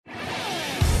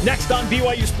Next on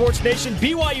BYU Sports Nation,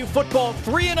 BYU football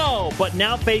 3-0, but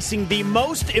now facing the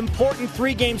most important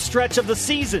three-game stretch of the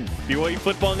season. BYU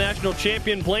football national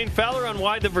champion Blaine Fowler on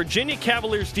why the Virginia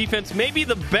Cavaliers defense may be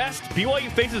the best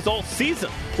BYU faces all season.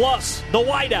 Plus, the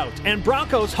whiteout and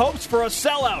Broncos' hopes for a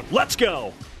sellout. Let's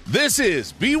go. This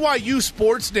is BYU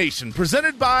Sports Nation,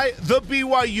 presented by The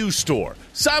BYU Store.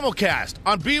 Simulcast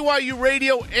on BYU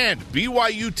Radio and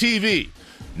BYU TV.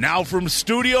 Now from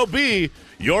Studio B,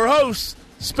 your hosts,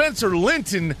 Spencer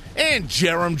Linton and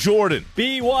Jerem Jordan.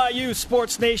 BYU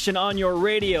Sports Nation on your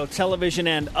radio, television,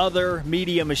 and other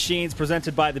media machines,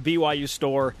 presented by the BYU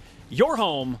Store, your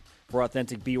home for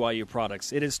authentic BYU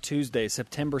products. It is Tuesday,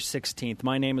 September 16th.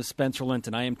 My name is Spencer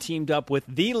Linton. I am teamed up with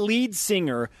the lead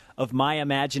singer of my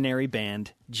imaginary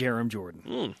band, Jerem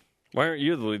Jordan. Why aren't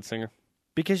you the lead singer?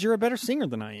 Because you're a better singer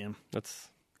than I am. That's...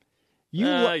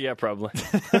 Yeah, probably.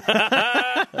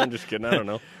 I'm just kidding. I don't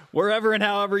know. Wherever and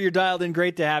however you're dialed in,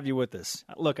 great to have you with us.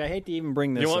 Look, I hate to even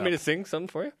bring this up. You want me to sing something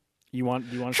for you? You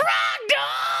want to? Trogdon!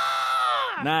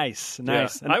 Nice. Yeah.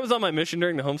 I was on my mission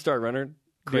during the Homestar Runner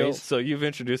deal, so you've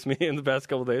introduced me in the past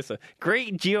couple of days. So,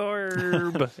 Great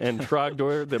Jorb and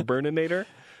Trogdor, the Burninator.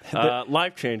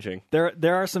 Life-changing.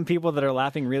 There are some people that are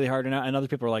laughing really hard now, and other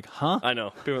people are like, huh? I know.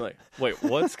 People are like, wait,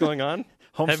 what's going on?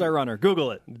 Homestar Runner.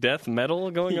 Google it. Death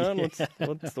metal going on? Yeah.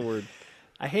 What's the word?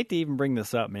 I hate to even bring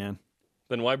this up, man.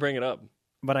 Then why bring it up?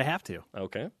 But I have to.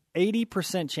 Okay.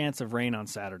 80% chance of rain on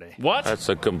Saturday. What? That's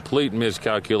a complete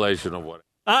miscalculation of what.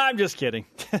 I'm just kidding.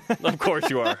 Of course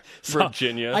you are. So,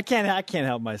 Virginia. I can't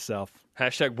help myself.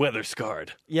 Hashtag weather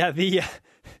scarred. Yeah,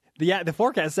 the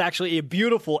forecast is actually a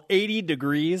beautiful 80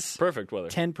 degrees. Perfect weather.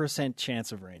 10%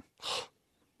 chance of rain.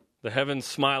 The heavens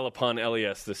smile upon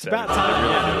LES this Saturday. About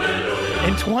time.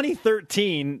 In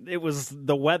 2013, it was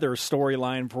the weather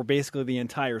storyline for basically the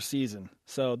entire season.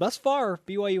 So thus far,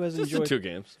 BYU has enjoyed... Just the 2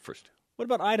 games. First 2. What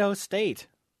about Idaho State?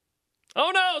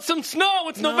 Oh no, some snow!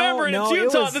 It's November and it's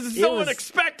Utah. This is so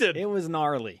unexpected. It was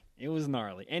gnarly.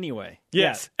 Anyway.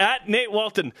 Yes, at Nate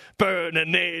Walton,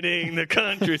 burninating the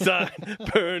countryside,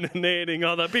 burninating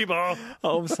all the people.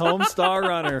 Homestar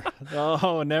Runner.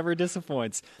 Oh, never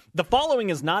disappoints. The following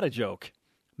is not a joke.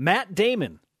 Matt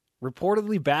Damon,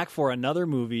 reportedly back for another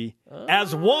movie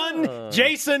as one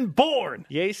Jason Bourne.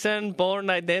 Jason Bourne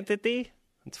identity?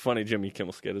 It's funny Jimmy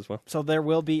Kimmel skit as well. So there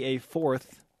will be a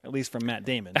fourth, at least from Matt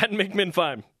Damon. At McMinn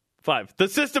 5. The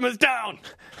system is down!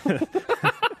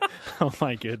 Oh,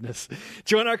 my goodness.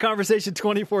 Join our conversation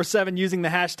 24/7 using the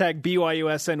hashtag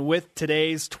BYUSN with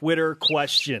today's Twitter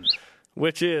question.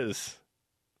 Which is,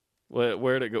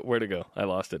 where'd it go? I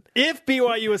lost it. If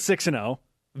BYU is 6-0.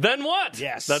 Then what?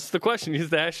 Yes. That's the question. Use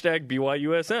the hashtag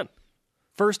BYUSN.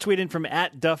 First tweet in from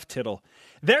 @DuffTittle.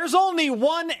 There's only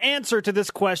one answer to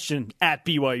this question at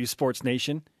BYU Sports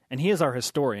Nation, and he is our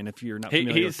historian, if you're not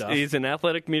familiar with Duff. He's in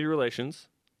athletic media relations.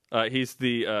 He's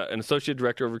an associate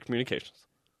director over communications.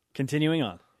 Continuing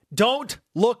on. Don't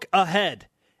look ahead.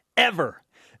 Ever.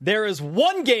 There is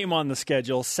one game on the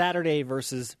schedule, Saturday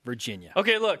versus Virginia.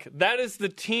 Okay, look, that is the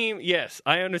team. Yes,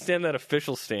 I understand that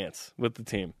official stance with the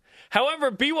team.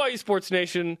 However, BYU Sports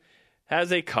Nation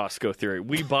has a Costco theory.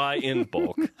 We buy in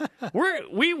bulk.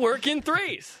 We work in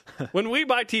threes. When we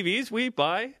buy TVs, we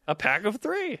buy a pack of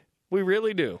 3. We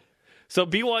really do. So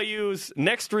BYU's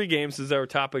next 3 games is our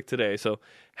topic today. So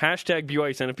hashtag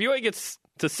BYUSN. If BYU gets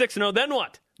to 6-0, then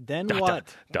what? Then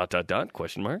what?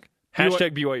 Question mark.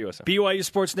 Hashtag BYUSN. BYU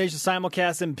Sports Nation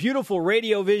simulcast and beautiful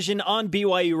radio vision on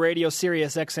BYU Radio,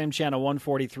 Sirius XM Channel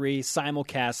 143,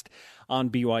 simulcast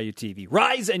on BYU TV.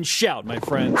 Rise and shout, my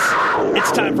friends.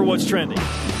 It's time for What's Trending.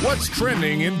 What's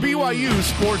trending in BYU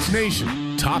Sports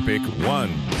Nation? Topic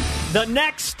 1. The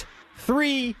next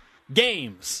 3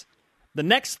 games. The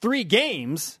next 3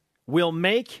 games will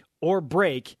make or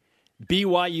break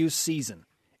BYU's season.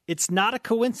 It's not a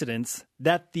coincidence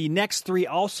that the next 3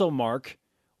 also mark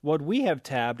what we have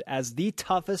tabbed as the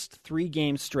toughest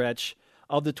 3-game stretch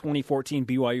of the 2014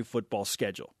 BYU football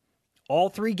schedule. All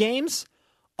 3 games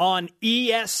on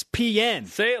ESPN.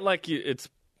 Say it like it's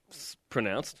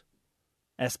pronounced.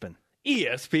 ESPN.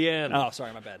 ESPN. Oh,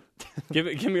 sorry, my bad. Give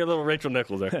me a little Rachel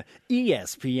Nichols there.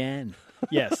 ESPN.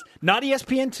 Yes. Not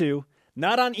ESPN2,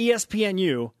 not on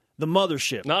ESPNU, the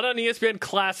mothership. Not on ESPN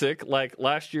Classic like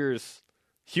last year's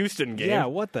Houston game. Yeah,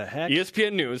 what the heck?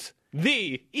 ESPN News,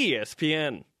 the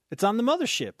ESPN. It's on the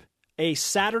mothership. A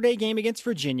Saturday game against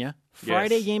Virginia,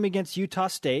 Friday game against Utah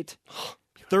State,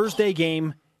 Thursday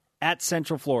game at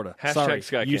Central Florida. Hashtag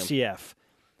Sky UCF.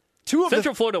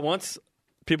 Central Florida wants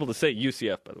people to say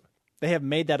UCF, by the way. They have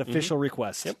made that official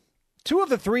request. Yep. 2 of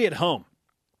the 3 at home.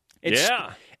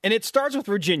 Yeah. And it starts with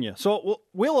Virginia. So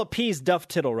we'll appease Duff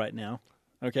Tittle right now.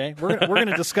 Okay, we're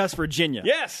gonna discuss Virginia.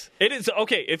 Yes, it is.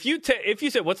 Okay, if you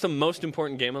said what's the most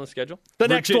important game on the schedule? The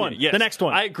next one. Yes. The next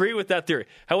one. I agree with that theory.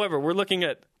 However, we're looking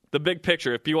at the big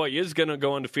picture. If BYU is going to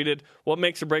go undefeated, what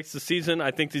makes or breaks the season?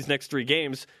 I think these next 3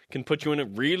 games can put you in a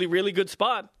really, really good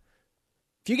spot.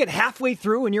 If you get halfway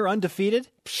through and you're undefeated,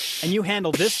 and you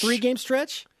handle this 3-game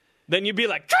stretch, then you'd be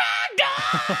like,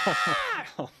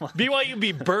 BYU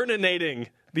be burninating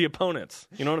the opponents.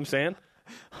 You know what I'm saying?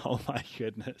 oh my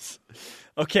goodness.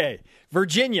 Okay,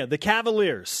 Virginia, the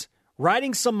Cavaliers,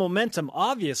 riding some momentum,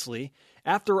 obviously,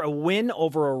 after a win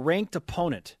over a ranked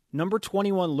opponent, number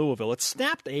 21 Louisville. It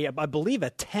snapped, I believe,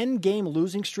 a 10-game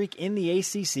losing streak in the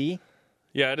ACC.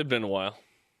 Yeah, it had been a while.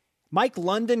 Mike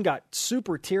London got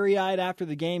super teary-eyed after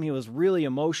the game. He was really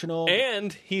emotional.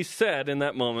 And he said in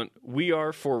that moment, "We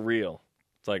are for real."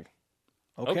 It's like,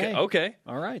 okay.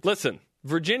 All right. Listen,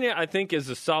 Virginia, I think, is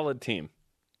a solid team.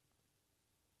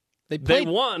 They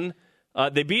won.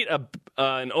 They beat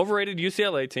an overrated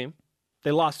UCLA team.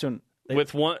 They lost to an...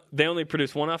 With one, they only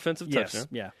produced one offensive touchdown.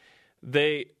 Yeah.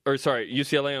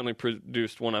 UCLA only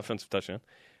produced one offensive touchdown.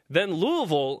 Then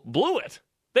Louisville blew it.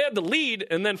 They had the lead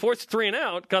and then forced 3 and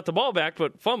out, got the ball back,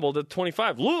 but fumbled at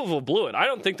 25. Louisville blew it. I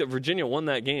don't think that Virginia won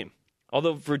that game,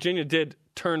 although Virginia did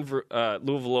turn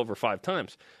Louisville over 5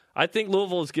 times. I think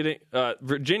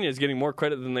Virginia is getting more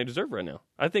credit than they deserve right now.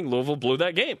 I think Louisville blew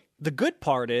that game. The good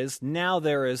part is now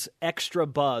there is extra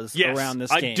buzz around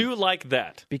this game. I do like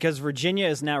that. Because Virginia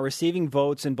is now receiving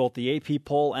votes in both the AP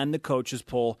poll and the coaches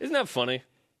poll. Isn't that funny?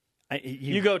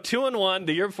 You go 2-1.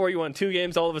 The year before you won 2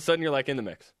 games. All of a sudden you're like in the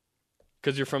mix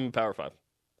because you're from Power 5.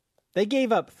 They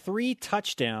gave up 3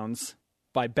 touchdowns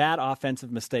by bad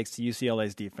offensive mistakes to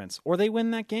UCLA's defense, or they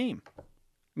win that game. I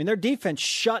mean, their defense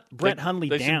shut Brett Hundley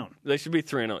down. They should be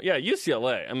 3-0. Yeah,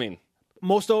 UCLA, I mean.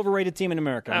 Most overrated team in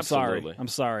America. I'm sorry.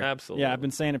 Absolutely. Yeah, I've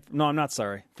been saying it. No, I'm not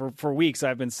sorry. For weeks,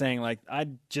 I've been saying, I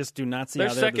just do not see they're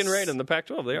how they're second rate in the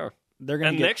Pac-12. They are. They're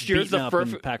going to get next year is the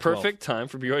Pac-12. perfect time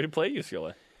for BYU to play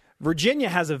UCLA. Virginia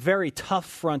has a very tough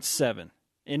front 7.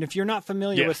 And if you're not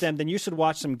familiar with them, then you should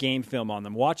watch some game film on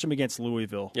them. Watch them against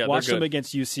Louisville. Yeah, watch them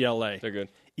against UCLA. They're good.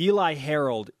 Eli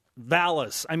Harold,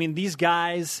 Vallis. I mean, these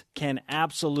guys can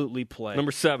absolutely play.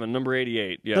 Number 7, number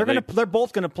 88. Yeah, they're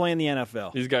both going to play in the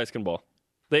NFL. These guys can ball.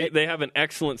 They have an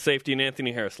excellent safety in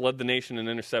Anthony Harris. Led the nation in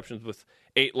interceptions with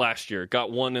 8 last year.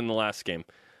 Got 1 in the last game.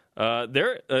 They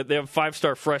have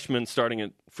 5-star freshman starting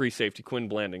at free safety, Quinn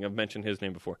Blanding. I've mentioned his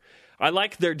name before. I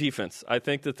like their defense. I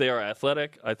think that they are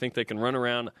athletic. I think they can run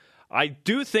around. I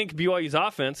do think BYU's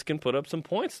offense can put up some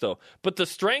points, though. But the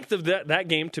strength of that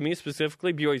game, to me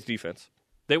specifically, BYU's defense.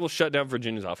 They will shut down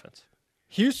Virginia's offense.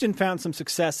 Houston found some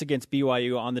success against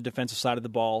BYU on the defensive side of the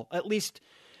ball, at least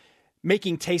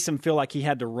making Taysom feel like he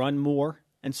had to run more.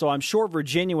 And so I'm sure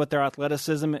Virginia, with their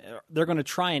athleticism, they're going to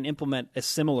try and implement a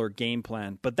similar game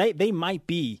plan. But they might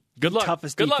be the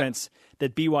toughest defense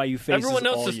that BYU faces. Everyone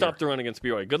knows all to year. stop the run against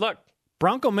BYU. Good luck.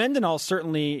 Bronco Mendenhall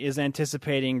certainly is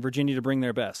anticipating Virginia to bring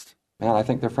their best. Man, I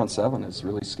think their front 7 is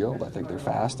really skilled. I think they're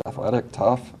fast, athletic,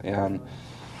 tough, and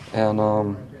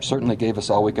certainly gave us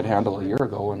all we could handle a year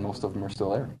ago, and most of them are still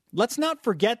there. Let's not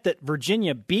forget that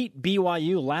Virginia beat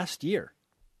BYU last year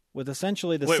with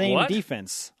essentially the same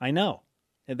defense. I know.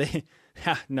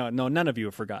 No, none of you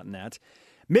have forgotten that.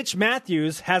 Mitch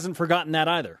Matthews hasn't forgotten that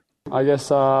either. I guess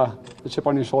the chip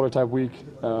on your shoulder type week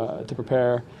to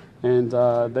prepare. And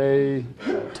they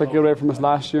took it away from us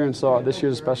last year, and so this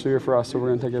year's a special year for us, so we're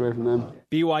going to take it away from them.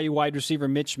 BYU wide receiver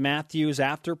Mitch Matthews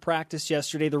after practice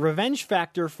yesterday. The revenge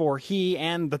factor for he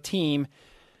and the team,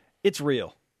 it's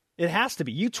real. It has to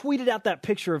be. You tweeted out that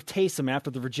picture of Taysom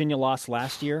after the Virginia loss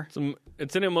last year.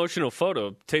 It's an emotional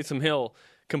photo. Taysom Hill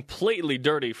completely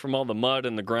dirty from all the mud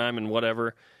and the grime and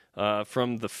whatever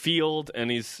from the field, and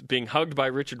he's being hugged by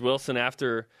Richard Wilson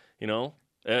after,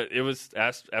 it was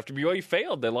after BYU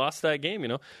failed. They lost that game,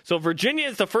 So Virginia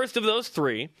is the first of those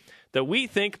 3 that we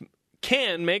think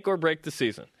can make or break the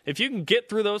season. If you can get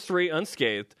through those 3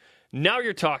 unscathed, now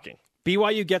you're talking.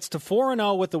 BYU gets to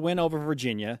 4-0 with the win over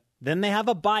Virginia. Then they have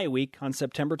a bye week on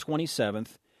September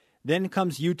 27th. Then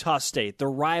comes Utah State, the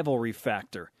rivalry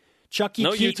factor.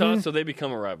 Keaton, Utah, so they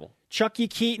become a rival. Chucky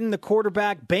Keaton, the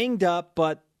quarterback, banged up,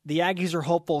 but the Aggies are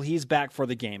hopeful he's back for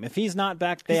the game. If he's not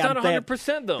back, he's not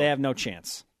 100%, though. They have no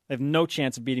chance. They have no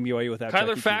chance of beating BYU without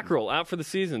Kyler Chucky Fackrell Keaton. Out for the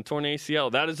season, torn ACL.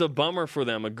 That is a bummer for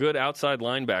them, a good outside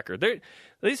linebacker.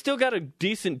 They still got a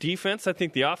decent defense. I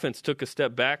think the offense took a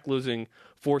step back, losing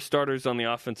 4 starters on the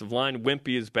offensive line.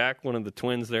 Wimpy is back, one of the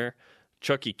twins there.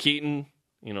 Chucky Keaton,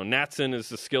 Natson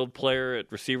is a skilled player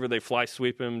at receiver. They fly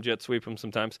sweep him, jet sweep him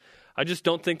sometimes. I just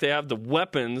don't think they have the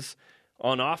weapons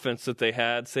on offense that they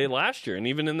had, say, last year, and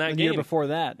even in that game. The year before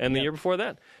that. And the year before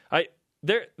that.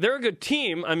 They're a good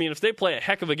team. I mean, if they play a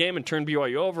heck of a game and turn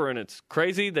BYU over and it's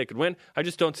crazy, they could win. I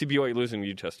just don't see BYU losing to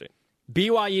Utah State.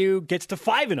 BYU gets to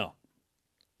 5-0.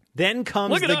 Then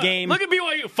comes the game. Look at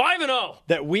BYU, 5-0.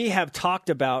 That we have talked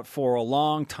about for a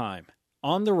long time.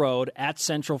 On the road at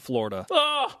Central Florida.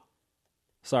 Oh!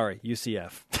 Sorry,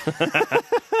 UCF.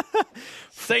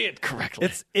 Say it correctly.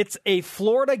 It's a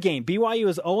Florida game. BYU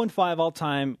is 0-5 all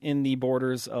time in the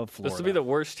borders of Florida. This will be the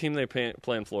worst team they play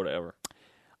in Florida ever.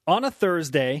 On a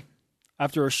Thursday,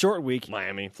 after a short week,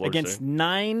 Miami, Florida against State.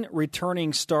 9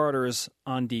 returning starters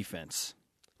on defense.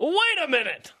 Wait a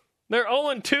minute. They're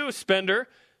 0-2, Spender.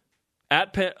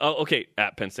 At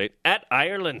Penn State. At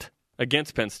Ireland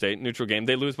against Penn State, neutral game.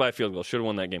 They lose by a field goal. Should have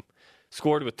won that game.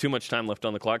 Scored with too much time left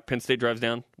on the clock. Penn State drives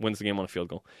down, wins the game on a field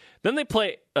goal. Then they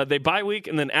play, they bye week,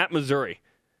 and then at Missouri.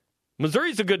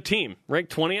 Missouri's a good team,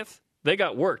 ranked 20th. They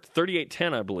got worked,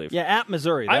 38-10, I believe. Yeah, at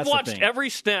Missouri. That's I've watched every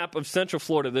snap of Central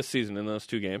Florida this season in those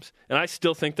 2 games, and I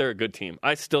still think they're a good team.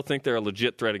 I still think they're a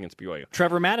legit threat against BYU.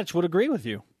 Trevor Matich would agree with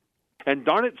you. And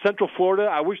darn it, Central Florida,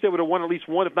 I wish they would have won at least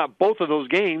one, if not both of those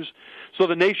games, so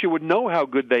the nation would know how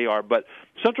good they are. But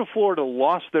Central Florida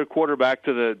lost their quarterback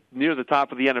to near the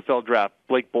top of the NFL draft,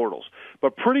 Blake Bortles.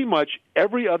 But pretty much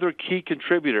every other key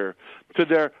contributor to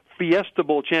their Fiesta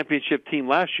Bowl championship team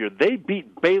last year, they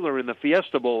beat Baylor in the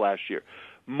Fiesta Bowl last year.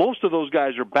 Most of those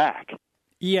guys are back.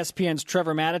 ESPN's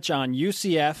Trevor Matich on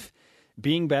UCF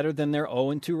being better than their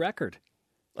 0-2 record.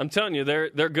 I'm telling you, they're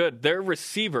good. Their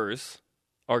receivers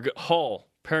are good. Hall,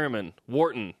 Perriman,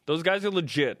 Wharton. Those guys are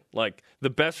legit. Like the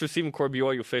best receiving core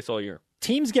BYU will face all year.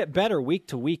 Teams get better week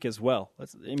to week as well.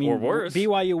 Or worse.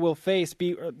 BYU will face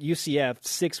UCF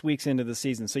 6 weeks into the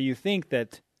season. So you think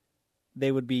that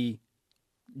they would be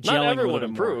gelling. Not everyone more.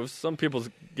 improves. Some people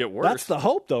get worse. That's the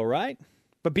hope, though, right?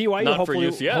 But BYU Not hopefully,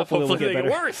 for UCF. hopefully will they get better.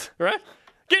 get worse, right?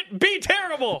 Be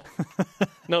terrible.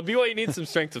 No, BYU needs some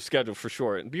strength of schedule for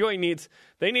sure. BYU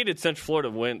needed Central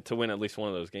Florida to win at least one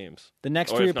of those games. The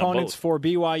next 3 opponents for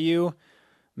BYU,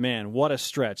 man, what a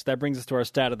stretch. That brings us to our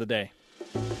stat of the day.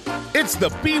 It's the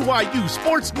BYU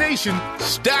Sports Nation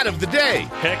Stat of the Day.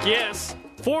 Heck yes.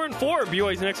 4-4.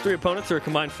 BYU's next 3 opponents are a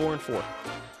combined 4-4.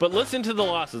 But listen to the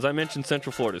losses. I mentioned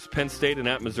Central Florida's Penn State and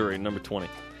at Missouri, number 20.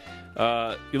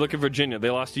 You look at Virginia. They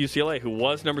lost to UCLA, who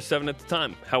was number 7 at the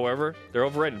time. However, they're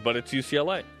overrated, but it's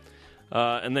UCLA.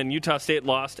 And then Utah State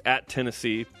lost at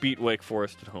Tennessee, beat Wake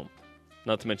Forest at home.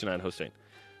 Not to mention Idaho State.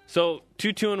 So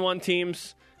 2 2-1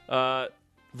 teams.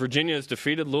 Virginia has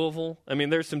defeated Louisville. I mean,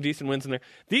 there's some decent wins in there.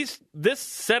 This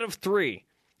set of 3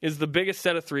 is the biggest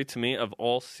set of 3 to me of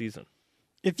all season.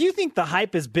 If you think the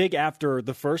hype is big after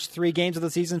the first 3 games of the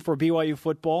season for BYU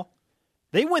football,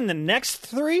 they win the next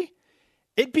 3,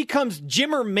 it becomes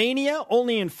Jimmer Mania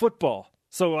only in football.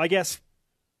 So I guess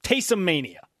Taysom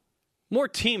Mania. More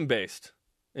team-based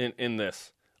in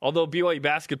this. Although BYU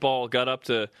basketball got up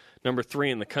to number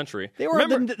 3 in the country. They were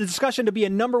in the discussion to be a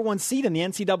number 1 seed in the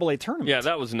NCAA tournament. Yeah,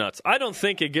 that was nuts. I don't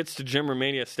think it gets to Jimmer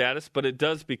Mania status, but it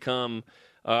does become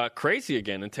crazy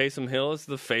again. And Taysom Hill is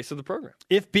the face of the program.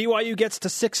 If BYU gets to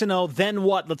 6-0, then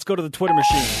what? Let's go to the Twitter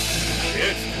machine.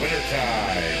 It's Twitter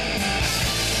time.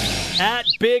 At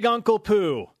Big Uncle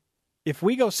Pooh. If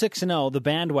we go 6-0, the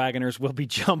bandwagoners will be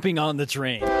jumping on the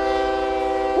train.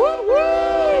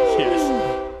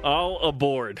 Yes. All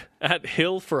aboard. At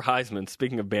Hill for Heisman,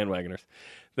 speaking of bandwagoners.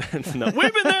 No,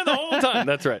 we've been there the whole time.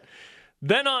 That's right.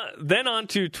 Then on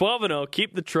to 12-0,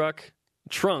 keep the trunk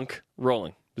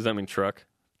rolling. Does that mean truck?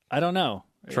 I don't know.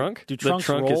 Trunk? Do trunks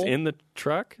the trunk roll? is in the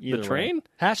truck? Either the train? Way.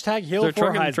 Hashtag Hill is there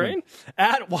for a trunk in the Heisman. train?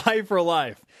 At Y for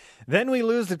Life. Then we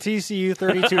lose to TCU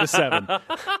 32-7.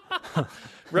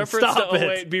 Reference Stop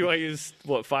to it. BYU's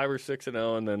 5 or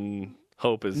 6-0, and then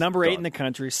hope is number 8 gone. in the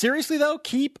country. Seriously though,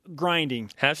 keep grinding.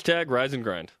 Hashtag rise and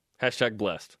grind. Hashtag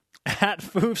blessed. At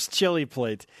Foof's Chili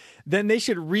Plate. Then they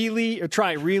should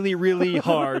try really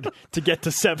hard to get to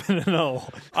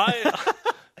 7-0. I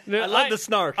love the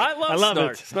snark. I love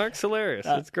snark. it. Snark's hilarious.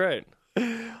 It's great.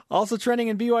 Also trending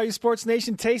in BYU Sports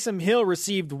Nation, Taysom Hill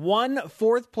received 1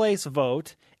 4th-place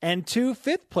vote and 2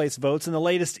 5th-place votes in the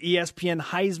latest ESPN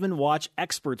Heisman Watch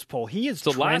Experts poll. He is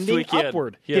So last trending week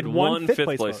upward. he had 1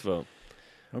 5th-place vote.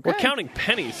 Okay. We're counting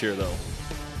pennies here, though.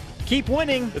 Keep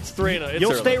winning. It's 3-0.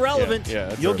 You'll stay relevant.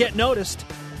 Yeah, You'll get noticed.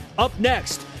 Up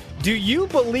next, do you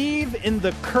believe in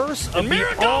the curse of the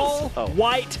miracles?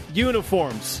 all-white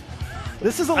uniforms?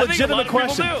 This is a I think a lot legitimate of people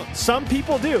question. do. Some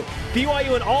people do.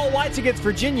 BYU in all whites against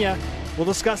Virginia. We'll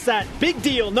discuss that. Big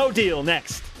deal, no deal,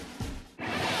 next.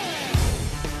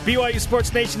 BYU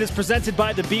Sports Nation is presented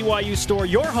by the BYU Store,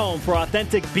 your home for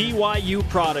authentic BYU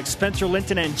products. Spencer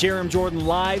Linton and Jerem Jordan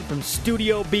live from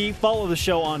Studio B. Follow the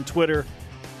show on Twitter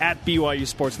at BYU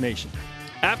Sports Nation.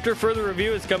 After further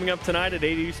review is coming up tonight at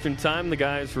 8 Eastern Time. The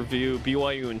guys review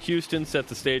BYU and Houston, set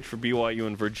the stage for BYU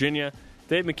and Virginia.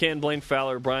 Dave McCann, Blaine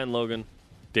Fowler, Brian Logan,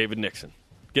 David Nixon.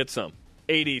 Get some.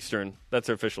 8 Eastern. That's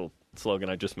our official slogan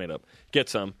I just made up. Get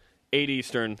some. 8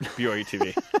 Eastern, BYU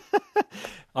TV.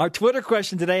 Our Twitter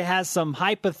question today has some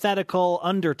hypothetical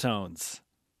undertones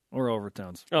or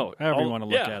overtones. However you want to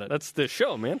look at it. That's the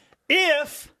show, man.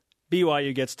 If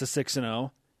BYU gets to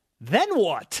 6-0, then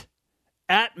what?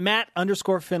 At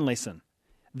Matt_Finlayson.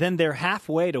 Then they're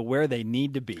halfway to where they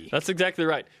need to be. That's exactly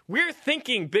right. We're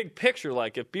thinking big picture,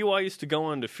 like if BYU is to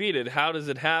go undefeated, how does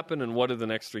it happen and what do the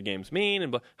next 3 games mean?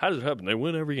 And how does it happen? They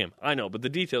win every game. I know, but the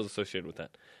details associated with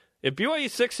that. If BYU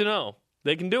is 6-0,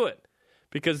 they can do it.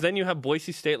 Because then you have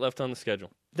Boise State left on the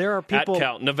schedule. There are people at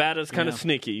Cal. Nevada's kind of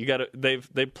sneaky. You got to.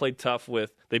 They've played tough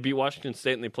with. They beat Washington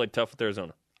State and they played tough with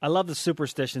Arizona. I love the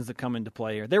superstitions that come into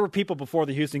play here. There were people before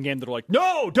the Houston game that were like,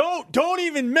 "No, don't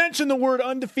even mention the word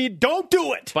undefeated. Don't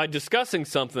do it." By discussing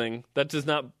something that does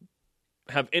not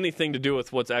have anything to do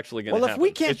with what's actually going to happen. If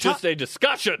we can't, it's just a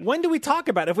discussion. When do we talk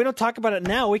about it? If we don't talk about it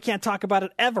now, we can't talk about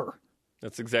it ever.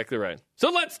 That's exactly right.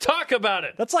 So let's talk about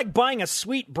it. That's like buying a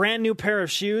sweet brand new pair of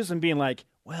shoes and being like,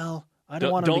 "Well, I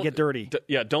don't want them to get dirty." Don't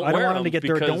wear them. I don't want them to get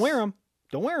dirty. Don't wear them.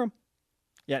 Don't wear them.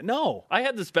 Yeah, no. I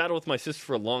had this battle with my sister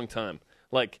for a long time.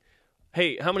 Like,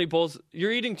 hey, how many bowls?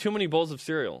 You're eating too many bowls of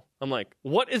cereal. I'm like,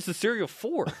 what is the cereal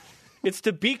for? It's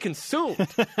to be consumed.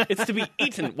 It's to be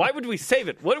eaten. Why would we save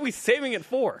it? What are we saving it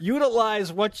for?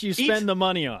 Utilize what you spend the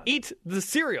money on. Eat the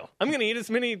cereal. I'm going to eat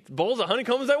as many bowls of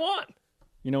honeycomb as I want.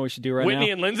 You know what we should do right Whitney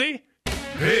now? and Lindsay?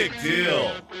 Big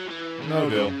deal. No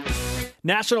deal.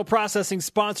 National Processing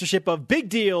sponsorship of Big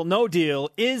Deal, No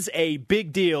Deal is a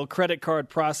big deal credit card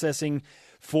processing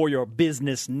for your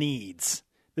business needs.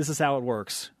 This is how it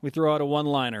works. We throw out a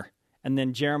one-liner, and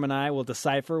then Jerem and I will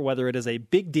decipher whether it is a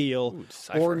big deal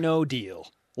or no deal.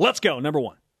 Let's go. Number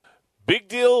 1. Big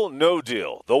deal, no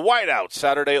deal. The whiteout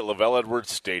Saturday at LaVell Edwards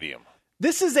Stadium.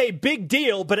 This is a big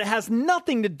deal, but it has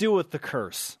nothing to do with the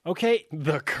curse, okay?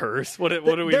 The curse? What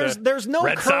are we? There's no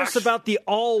Red curse Sox? about the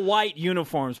all-white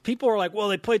uniforms. People are like, well,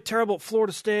 they played terrible at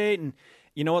Florida State, and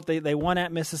you know what? They won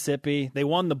at Mississippi. They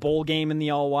won the bowl game in the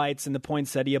all-whites in the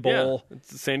Poinsettia Bowl. Yeah,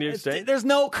 it's San Diego State. There's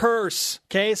no curse,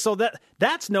 okay? So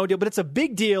that's no deal, but it's a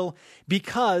big deal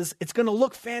because it's going to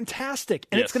look fantastic,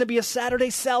 and it's going to be a Saturday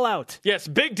sellout. Yes,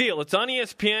 big deal. It's on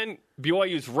ESPN.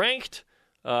 BYU's ranked.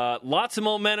 Lots of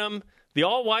momentum. The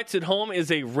all-whites at home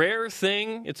is a rare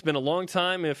thing. It's been a long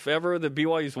time, if ever, the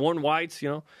BYU's worn whites,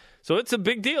 So it's a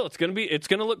big deal. It's going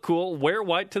to look cool. Wear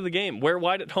white to the game. Wear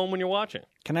white at home when you're watching.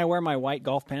 Can I wear my white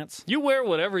golf pants? You wear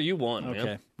whatever you want, okay.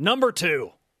 man. Number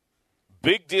 2.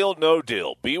 Big deal, no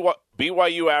deal.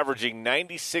 BYU averaging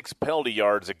 96 penalty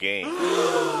yards a game.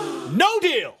 No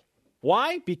deal.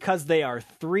 Why? Because they are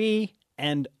 3-0.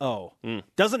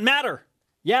 Doesn't matter.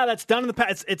 Yeah, that's done in the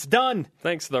past. It's done.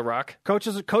 Thanks, The Rock.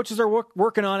 Coaches are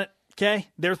working on it. Okay,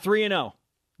 they're 3-0,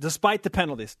 despite the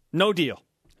penalties. No deal.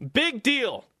 Big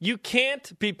deal. You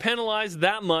can't be penalized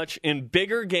that much in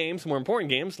bigger games, more important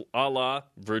games, a la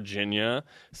Virginia,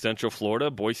 Central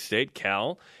Florida, Boise State,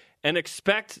 Cal, and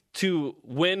expect to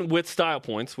win with style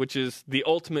points, which is the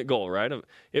ultimate goal, right?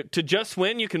 To just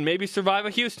win, you can maybe survive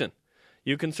a Houston.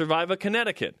 You can survive a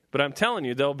Connecticut. But I'm telling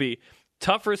you, there'll be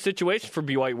tougher situations for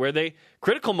BYU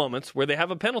critical moments where they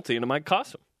have a penalty and it might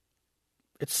cost them.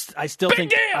 I still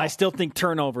think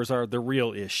turnovers are the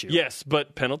real issue. Yes,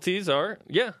 but penalties are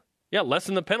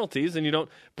lessen the penalties and you don't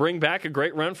bring back a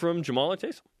great run from Jamal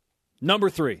Ataysom.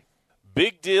 Number 3.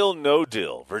 Big deal, no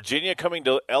deal. Virginia coming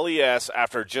to LES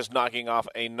after just knocking off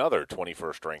another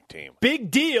 21st ranked team. Big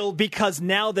deal because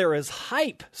now there is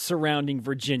hype surrounding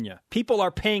Virginia. People are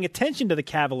paying attention to the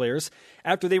Cavaliers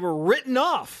after they were written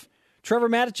off. Trevor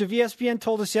Matich of ESPN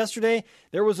told us yesterday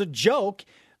there was a joke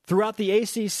throughout the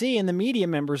ACC and the media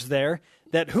members there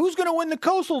that who's going to win the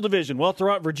Coastal Division? Well,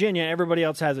 throughout Virginia, everybody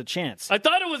else has a chance. I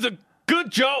thought it was a good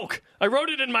joke. I wrote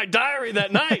it in my diary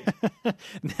that night.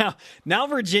 Now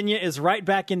Virginia is right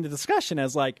back in the discussion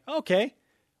as like, okay,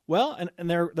 well, and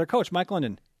their coach, Mike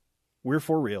London, we're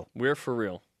for real. We're for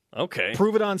real. Okay.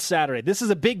 Prove it on Saturday. This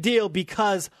is a big deal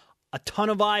because a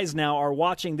ton of eyes now are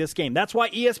watching this game. That's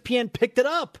why ESPN picked it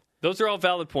up. Those are all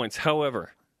valid points.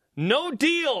 However, no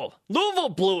deal. Louisville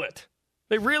blew it.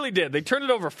 They really did. They turned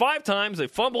it over 5 times. They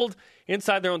fumbled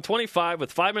inside their own 25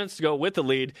 with 5 minutes to go with the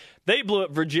lead. They blew it.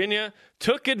 Virginia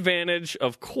took advantage,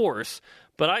 of course,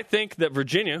 But I think that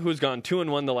Virginia, who's gone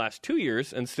 2-1 the last 2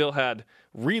 years and still had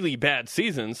really bad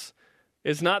seasons,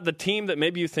 is not the team that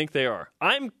maybe you think they are.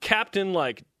 I'm captain,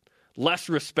 like, less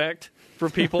respect for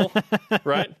people,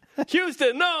 right?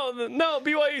 Houston, no,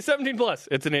 BYU 17+.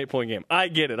 It's an 8-point game. I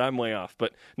get it. I'm way off.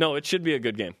 But, no, it should be a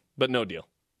good game, but no deal.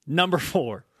 Number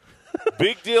 4.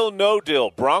 Big deal, no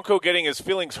deal. Bronco getting his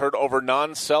feelings hurt over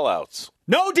non-sellouts.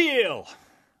 No deal.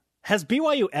 Has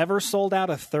BYU ever sold out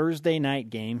a Thursday night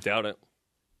game? Doubt it.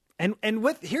 And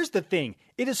here's the thing.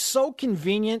 It is so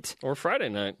convenient Or Friday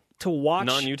night. to watch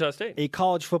Non-Utah State. a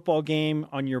college football game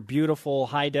on your beautiful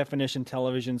high-definition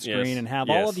television screen Yes. and have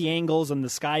Yes. all of the angles and the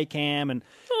sky cam and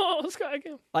Sky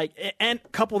Game. and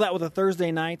couple that with a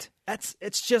Thursday night.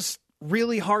 It's just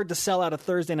really hard to sell out a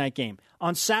Thursday night game.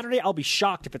 On Saturday, I'll be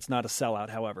shocked if it's not a sellout,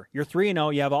 however. You're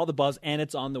 3-0, you have all the buzz, and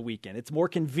it's on the weekend. It's more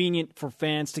convenient for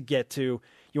fans to get to.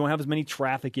 You won't have as many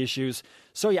traffic issues.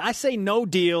 So, yeah, I say no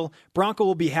deal. Bronco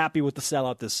will be happy with the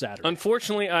sellout this Saturday.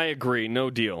 Unfortunately, I agree. No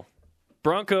deal.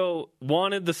 Bronco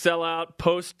wanted the sellout,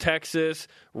 post-Texas,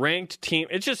 ranked team.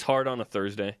 It's just hard on a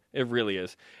Thursday. It really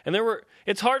is. And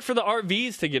it's hard for the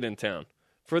RVs to get in town,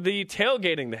 for the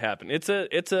tailgating to happen. It's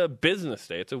a business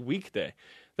day. It's a weekday.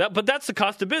 But that's the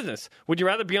cost of business. Would you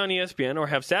rather be on ESPN or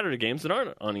have Saturday games that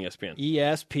aren't on ESPN?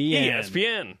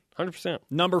 ESPN, 100%.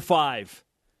 Number 5.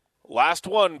 Last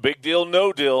one, big deal,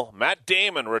 no deal. Matt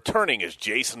Damon returning as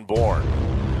Jason Bourne.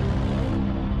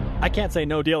 I can't say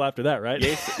no deal after that, right?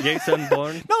 Jason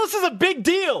Bourne. No, this is a big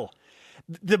deal.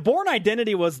 The Bourne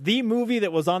Identity was the movie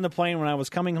that was on the plane when I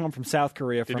was coming home from South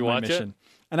Korea from my mission.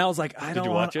 And I was like, I don't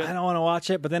want to watch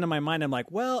it. But then in my mind, I'm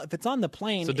like, well, if it's on the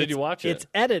plane, so did you watch it? It's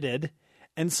edited.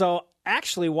 And so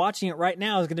actually watching it right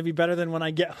now is going to be better than when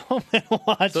I get home and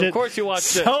watch it. So of course you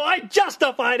watched it. So I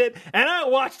justified it, and I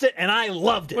watched it, and I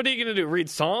loved it. What are you going to do, read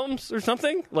Psalms or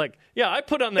something? Like, yeah, I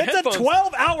put on the headphones. It's a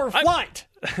 12-hour flight.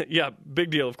 Yeah, big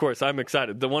deal, of course. I'm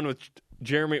excited. The one with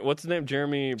Jeremy, what's his name?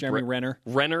 Jeremy Renner.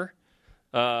 Renner.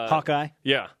 Hawkeye.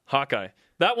 Yeah, Hawkeye.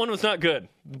 That one was not good.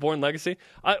 The Bourne Legacy.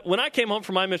 When I came home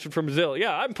from my mission from Brazil,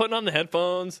 yeah, I'm putting on the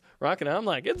headphones, rocking out. I'm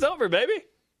like, it's over, baby.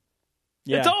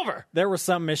 Yeah. It's over. There were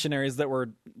some missionaries that were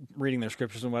reading their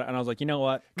scriptures and I was like, you know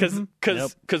what?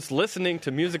 Because listening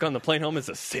to music on the plane home is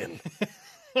a sin.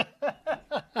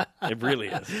 It really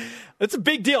is. It's a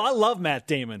big deal. I love Matt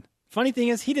Damon. Funny thing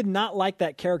is, he did not like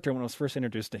that character when I was first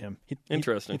introduced to him.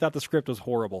 Interesting. He thought the script was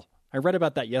horrible. I read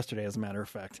about that yesterday, as a matter of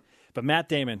fact. But Matt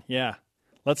Damon, yeah.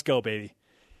 Let's go, baby.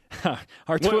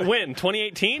 When?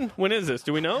 2018? When is this?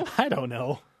 Do we know? I don't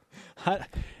know.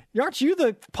 Aren't you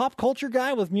the pop culture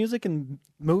guy with music and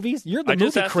movies? You're the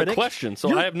movie critic. I just asked a question,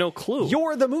 so I have no clue.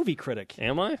 You're the movie critic.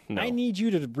 Am I? No. I need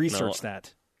you to research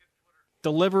that.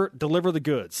 Deliver the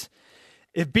goods.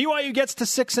 If BYU gets to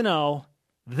 6-0,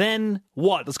 then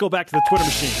what? Let's go back to the Twitter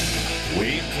machine.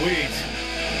 Tweet.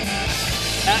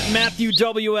 At Matthew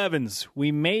W. Evans,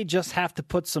 we may just have to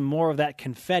put some more of that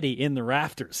confetti in the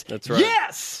rafters. That's right.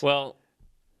 Yes! Well,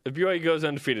 if BYU goes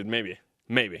undefeated, maybe.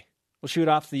 We'll shoot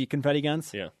off the confetti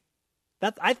guns? Yeah.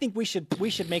 I think we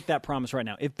should make that promise right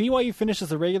now. If BYU finishes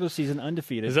the regular season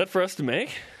undefeated... Is that for us to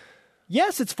make?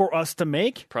 Yes, it's for us to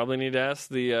make. Probably need to ask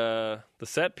the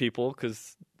set people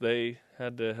because they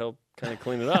had to help kind of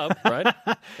clean it up, right?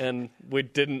 And we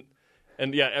didn't...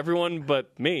 And yeah, everyone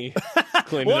but me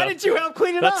cleaned it up. Why did you help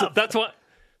clean it up? That's why.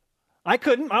 I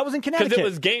couldn't. I was in Connecticut. Because it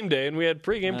was game day and we had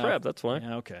pregame prep. That's why.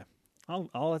 Yeah, okay.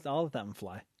 I'll let that one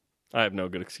fly. I have no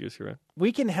good excuse here, right?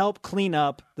 We can help clean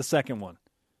up the second one.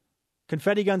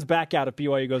 Confetti guns back out if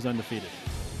BYU goes undefeated.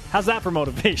 How's that for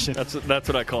motivation? That's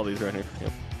what I call these right here.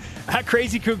 Yep. At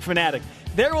Crazy Kook Fanatic,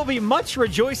 there will be much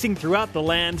rejoicing throughout the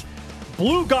land.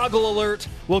 Blue goggle alert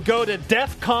will go to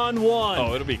DEFCON 1.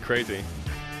 Oh, it'll be crazy.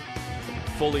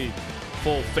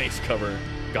 Full face cover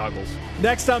goggles.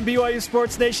 Next on BYU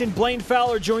Sports Nation, Blaine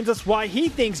Fowler joins us why he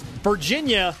thinks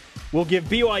Virginia will give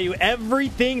BYU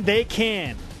everything they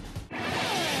can.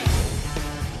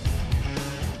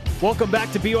 Welcome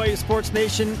back to BYU Sports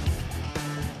Nation,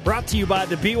 brought to you by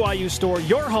the BYU Store,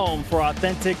 your home for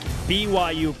authentic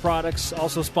BYU products.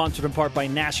 Also sponsored in part by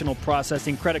National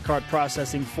Processing, credit card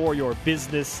processing for your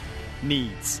business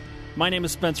needs. My name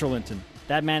is Spencer Linton.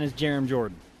 That man is Jerem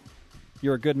Jordan.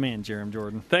 You're a good man, Jerem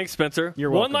Jordan. Thanks, Spencer. You're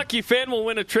welcome. One lucky fan will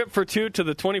win a trip for two to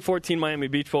the 2014 Miami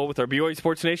Beach Bowl with our BYU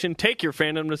Sports Nation. Take your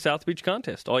fandom to South Beach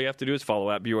contest. All you have to do is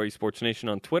follow at BYU Sports Nation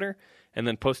on Twitter and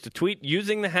then post a tweet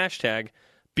using the hashtag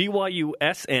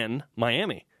BYUSN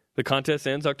Miami. The contest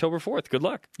ends October 4th. Good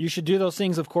luck. You should do those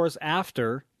things, of course,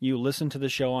 after you listen to the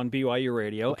show on BYU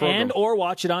Radio and or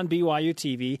watch it on BYU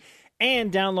TV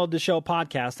and download the show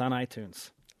podcast on iTunes.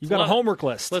 You've got a homework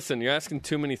list. Listen, you're asking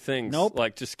too many things. Nope.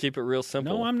 Like, just keep it real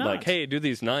simple. No, I'm not. Like, hey, do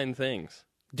these 9 things.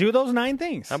 Do those 9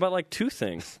 things. How about 2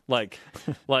 things? Like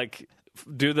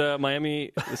do the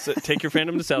Miami Take Your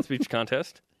Fandom to South Beach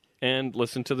contest and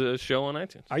listen to the show on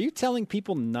iTunes. Are you telling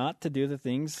people not to do the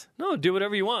things? No, do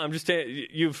whatever you want. I'm just saying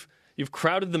you've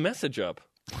crowded the message up.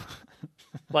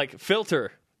 Like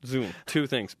filter, Zoom, 2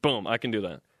 things. Boom, I can do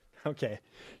that. Okay.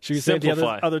 Should we save the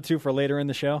Simplify. other 2 for later in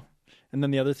the show? And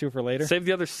then the other 2 for later? Save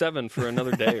the other 7 for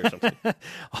another day or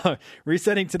something.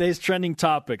 Resetting today's trending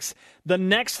topics. The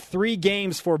next 3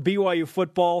 games for BYU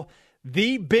football,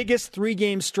 the biggest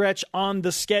 3-game stretch on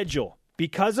the schedule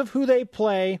because of who they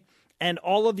play and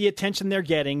all of the attention they're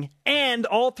getting. And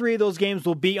all 3 of those games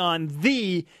will be on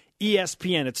the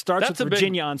ESPN. It starts with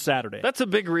Virginia on Saturday. That's a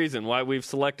big reason why we've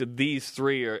selected these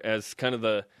 3 as kind of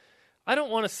the, I don't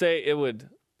want to say it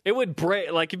would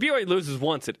break, like if BYU loses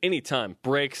once at any time,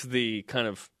 breaks the kind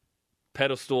of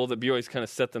pedestal that BYU's kind of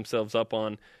set themselves up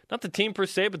on. Not the team per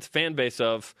se, but the fan base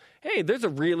of, hey, there's a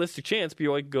realistic chance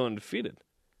BYU could go undefeated.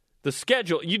 The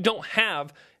schedule, you don't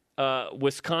have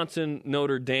Wisconsin,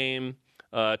 Notre Dame,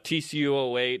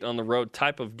 TCU 08 on the road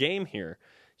type of game here.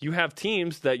 You have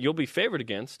teams that you'll be favored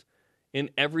against in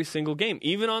every single game,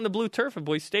 even on the blue turf of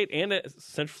Boise State and at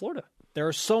Central Florida. There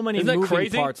are so many Isn't that moving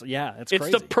crazy? parts. Yeah, it's crazy.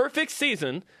 It's the perfect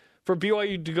season for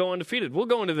BYU to go undefeated. We'll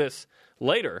go into this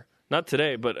later, not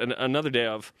today, but another day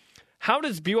of how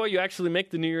does BYU actually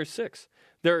make the New Year's Six?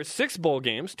 There are 6 bowl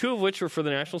games, 2 of which are for the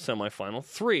national semifinal.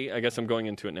 3, I guess I'm going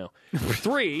into it now.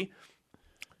 3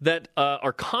 that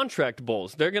are contract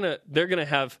bowls. They're gonna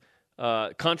have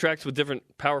contracts with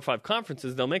different Power 5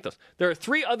 conferences. They'll make those. There are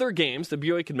 3 other games that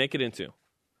BYU can make it into.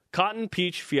 Cotton,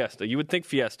 Peach, Fiesta. You would think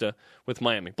Fiesta with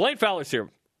Miami. Blaine Fowler's here.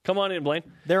 Come on in, Blaine.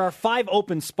 There are 5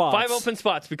 open spots. 5 open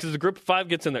spots because the group of 5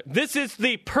 gets in there. This is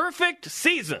the perfect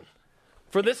season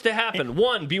for this to happen.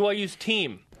 1, BYU's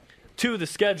team. 2, the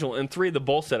schedule. And 3, the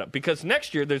bowl setup. Because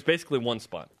next year, there's basically 1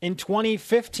 spot. In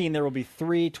 2015, there will be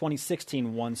 3.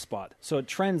 2016, 1 spot. So it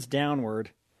trends downward.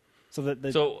 So that the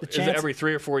is chance, it every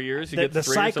 3 or 4 years you get the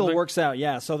 3 cycle or something? works out,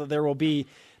 yeah, so that there will be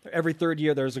every third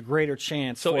year there's a greater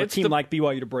chance for a team like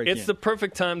BYU to break in. It's the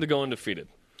perfect time to go undefeated.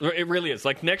 It really is.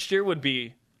 Like next year would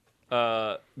be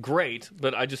great,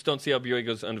 but I just don't see how BYU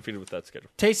goes undefeated with that schedule.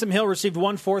 Taysom Hill received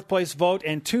 1 4th-place vote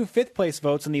and 2 5th-place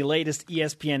votes in the latest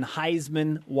ESPN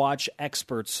Heisman Watch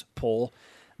Experts poll.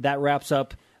 That wraps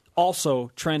up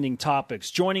also trending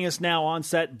topics. Joining us now on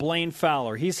set, Blaine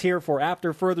Fowler. He's here for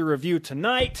After Further Review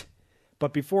tonight.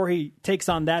 But before he takes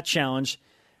on that challenge,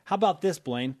 how about this,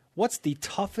 Blaine? What's the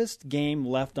toughest game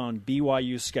left on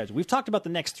BYU's schedule? We've talked about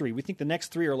the next 3. We think the next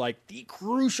 3 are like the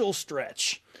crucial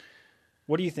stretch.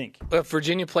 What do you think? If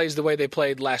Virginia plays the way they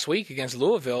played last week against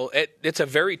Louisville, it's a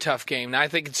very tough game. Now, I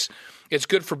think it's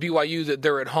good for BYU that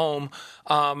they're at home.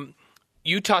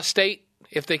 Utah State,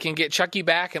 if they can get Chucky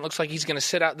back, it looks like he's going to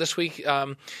sit out this week,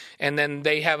 and then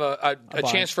they have a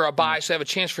chance for a bye, so they have a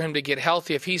chance for him to get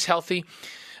healthy. If he's healthy,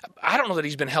 I don't know that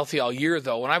he's been healthy all year,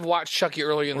 though. When I've watched Chucky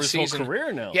earlier in the season, his whole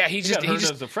career now. Yeah, he got hurt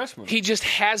as a freshman. He just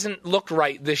hasn't looked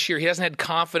right this year. He hasn't had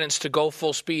confidence to go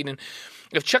full speed. And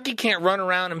if Chucky can't run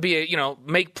around and be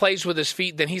make plays with his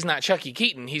feet, then he's not Chucky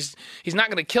Keaton. He's not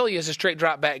going to kill you as a straight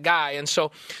drop back guy. And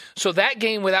so that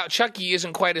game without Chucky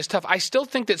isn't quite as tough. I still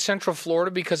think that Central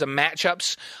Florida, because of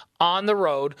matchups on the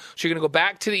road, so you're going to go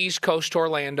back to the East Coast to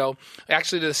Orlando,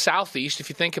 actually to the Southeast. If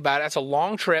you think about it, that's a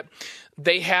long trip.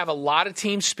 They have a lot of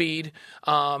team speed,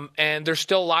 and there's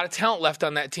still a lot of talent left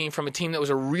on that team from a team that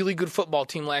was a really good football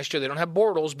team last year. They don't have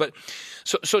Bortles, but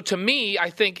so to me,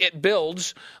 I think it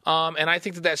builds, and I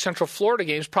think that Central Florida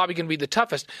game is probably going to be the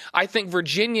toughest. I think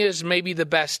Virginia is maybe the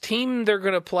best team they're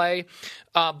going to play,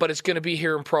 but it's going to be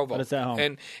here in Provo. But it's at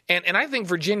home. And I think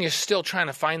Virginia is still trying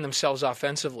to find themselves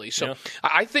offensively. So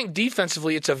I think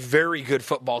defensively, it's a very good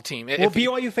football team. Will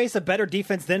BYU face a better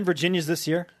defense than Virginia's this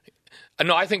year?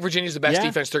 No, I think Virginia's the best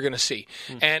defense they're going to see.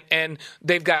 And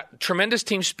they've got tremendous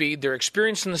team speed. They're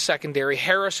experienced in the secondary.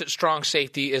 Harris at strong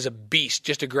safety is a beast,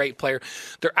 just a great player.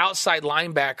 Their outside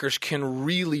linebackers can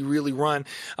really, really run.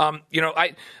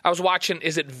 I was watching,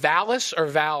 is it Vallis or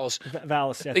Valles?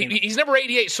 Vallis, I think. He's number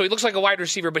 88, so he looks like a wide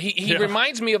receiver, but he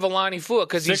reminds me of Alani Fua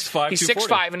because he's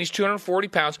 6'5", and he's 240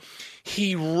 pounds.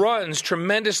 He runs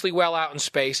tremendously well out in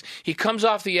space. He comes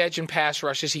off the edge and pass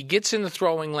rushes. He gets in the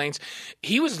throwing lanes.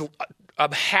 He was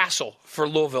a hassle for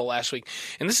Louisville last week.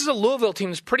 And this is a Louisville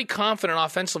team that's pretty confident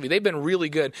offensively. They've been really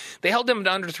good. They held them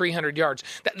to under 300 yards.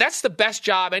 That's the best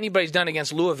job anybody's done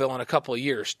against Louisville in a couple of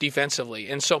years defensively.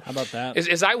 And so how about that?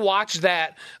 As I watch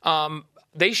that,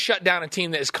 they shut down a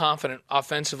team that is confident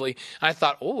offensively. And I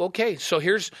thought, oh, okay, so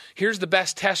here's the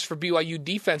best test for BYU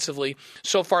defensively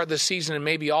so far this season and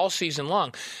maybe all season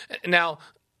long. Now,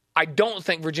 I don't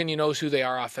think Virginia knows who they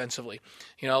are offensively.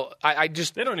 You know, I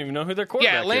just... They don't even know who their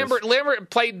quarterback is. Lambert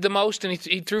played the most, and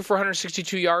he threw for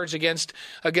 162 yards against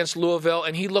Louisville,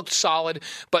 and he looked solid.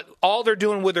 But all they're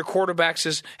doing with their quarterbacks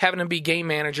is having them be game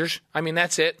managers. I mean,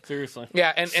 that's it. Seriously.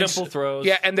 Yeah, and simple throws.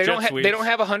 Yeah, and they don't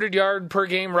have a 100-yard per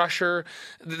game rusher.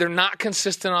 They're not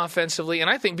consistent offensively, and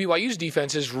I think BYU's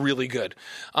defense is really good.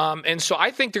 And so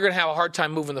I think they're going to have a hard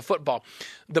time moving the football.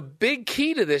 The big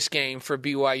key to this game for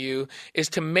BYU is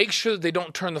to make sure that they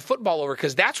don't turn the football over,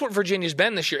 because that's what Virginia's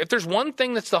been this year. If there's one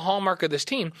thing that's the hallmark of this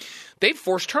team, they've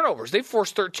forced turnovers. They've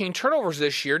forced 13 turnovers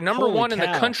this year, number Holy one in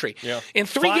cow. the country in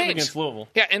 3 5 games against Louisville.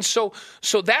 Yeah, and so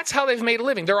that's how they've made a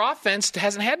living. Their offense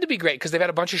hasn't had to be great because they've had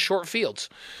a bunch of short fields,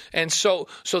 and so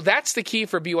that's the key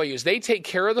for BYU is they take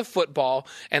care of the football,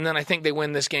 and then I think they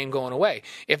win this game going away.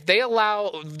 If they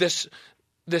allow this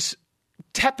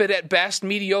tepid at best,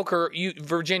 mediocre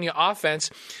Virginia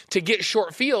offense to get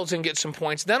short fields and get some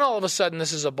points, then all of a sudden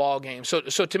this is a ball game. So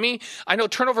to me, I know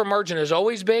turnover margin is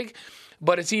always big,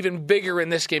 but it's even bigger in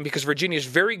this game because Virginia is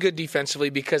very good defensively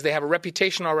because they have a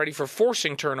reputation already for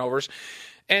forcing turnovers.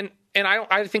 And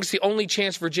I think it's the only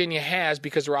chance Virginia has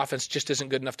because their offense just isn't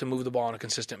good enough to move the ball on a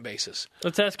consistent basis.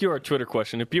 Let's ask you our Twitter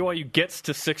question. If BYU gets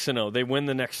to 6-0, they win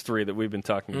the next 3 that we've been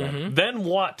talking about. Then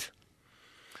what?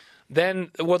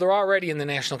 Then, well, they're already in the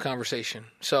national conversation.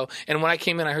 So, and when I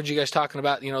came in, I heard you guys talking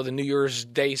about, the New Year's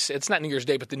Day. It's not New Year's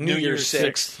Day, but the New Year's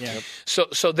 6. Yeah.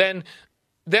 So then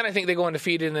I think they go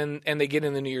undefeated and they get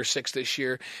in the New Year's 6 this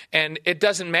year. And it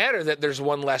doesn't matter that there's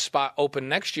one less spot open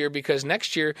next year because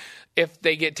next year, if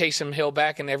they get Taysom Hill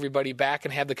back and everybody back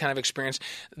and have the kind of experience,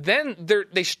 then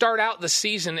they start out the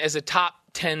season as a top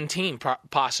 10 team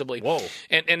possibly. Whoa.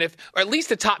 And if, or at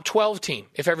least a top 12 team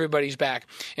if everybody's back.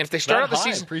 And if they start out the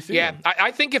season, preseason.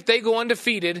 I think if they go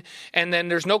undefeated and then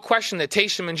there's no question that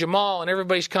Taysom and Jamal and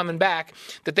everybody's coming back,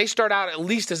 that they start out at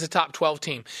least as a top 12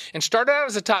 team. And start out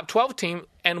as a top 12 team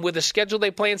and with the schedule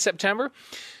they play in September,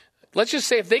 let's just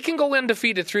say if they can go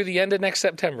undefeated through the end of next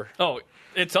September. Oh,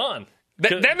 it's on.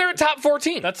 Then they're a top 4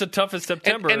 team. That's the toughest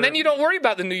September. And then you don't worry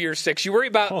about the New Year's 6. You worry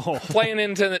about playing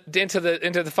into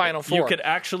the Final Four. You could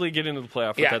actually get into the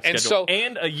playoff with that schedule.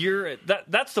 And a year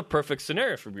that's the perfect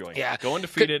scenario for BYU. Yeah, go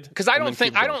undefeated. Because I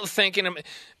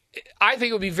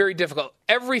think it would be very difficult.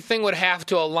 Everything would have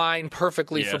to align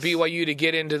perfectly for BYU to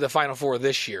get into the Final Four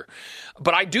this year.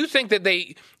 But I do think that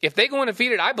if they go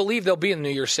undefeated, I believe they'll be in the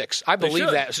New Year's 6. I believe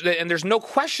that. And there's no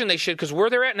question they should because where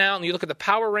they're at now, and you look at the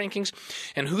power rankings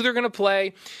and who they're going to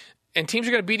play, and teams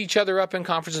are going to beat each other up in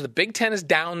conferences. The Big Ten is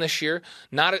down this year.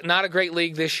 Not a great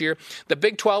league this year. The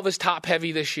Big 12 is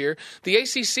top-heavy this year. The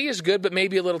ACC is good, but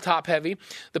maybe a little top-heavy.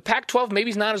 The Pac-12 maybe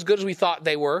is not as good as we thought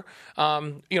they were,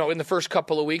 in the first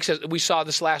couple of weeks, as we saw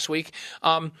this last week.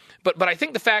 But I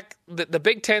think the fact that the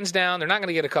Big Ten's down, they're not going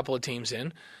to get a couple of teams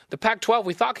in. The Pac-12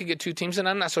 we thought could get 2 teams in.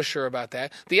 I'm not so sure about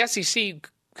that. The SEC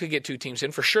could get 2 teams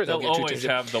in. For sure they'll get 2 teams in.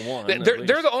 They'll always have the one.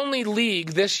 They're the only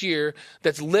league this year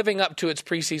that's living up to its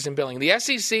preseason billing. The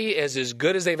SEC is as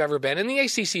good as they've ever been, and the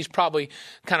ACC is probably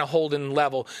kind of holding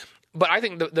level. But I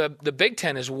think the Big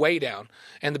Ten is way down,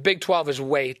 and the Big 12 is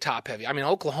way top-heavy. I mean,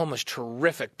 Oklahoma's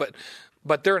terrific,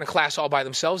 but they're in a class all by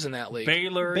themselves in that league.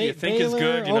 Baylor, you think is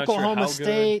good. You're Oklahoma not sure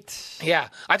how State. Good. Yeah,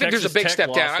 I think Texas there's a big Tech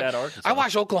step down. at Arkansas. I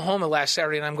watched Oklahoma last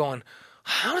Saturday, and I'm going,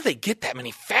 how do they get that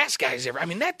many fast guys ever? I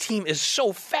mean, that team is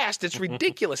so fast. It's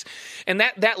ridiculous. And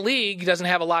that league doesn't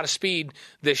have a lot of speed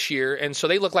this year, and so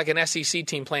they look like an SEC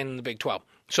team playing in the Big 12.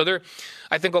 So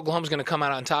I think Oklahoma's going to come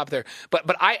out on top there.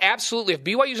 But I absolutely, if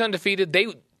BYU's undefeated,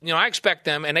 I expect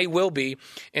them, and they will be,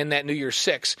 in that New Year's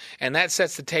 6. And that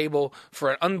sets the table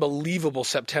for an unbelievable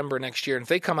September next year. And if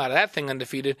they come out of that thing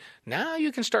undefeated, now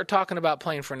you can start talking about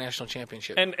playing for a national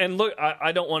championship. And look,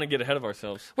 I don't want to get ahead of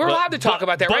ourselves. We're allowed to talk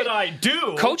about that, right? But I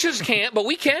do. Coaches can't, but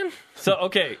we can. So,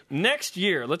 okay, next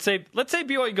year, let's say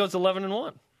BYU goes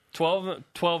 11-1,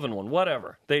 12-1,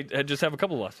 whatever. They just have a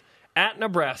couple losses. At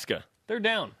Nebraska, they're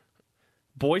down.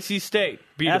 Boise State,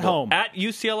 beatable. At home. At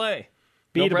UCLA,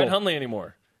 no Brett Hundley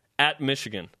anymore. At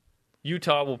Michigan,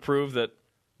 Utah will prove that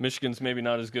Michigan's maybe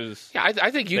not as good as. Yeah, I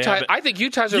think Utah. I think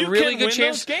Utah's a really good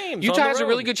chance. Utah has a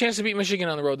really good chance to beat Michigan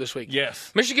on the road this week.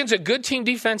 Yes, Michigan's a good team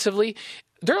defensively.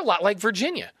 They're a lot like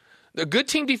Virginia. They're a good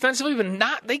team defensively,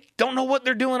 but they don't know what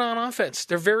they're doing on offense.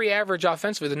 They're very average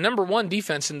offensively. The number 1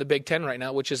 defense in the Big Ten right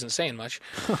now, which isn't saying much.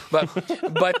 But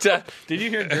did you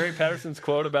hear Gary Patterson's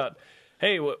quote about,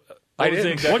 hey, I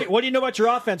didn't. Exactly. What do you know about your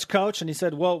offense, Coach? And he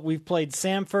said, well, we've played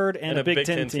Samford and a Big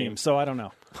Ten team, so I don't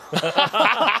know.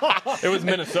 It was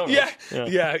Minnesota.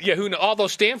 Yeah. Who know? Although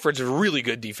Stanford's really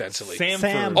good defensively.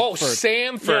 Samford. Oh,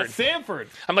 Samford. Yeah, Samford.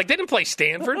 I'm like, they didn't play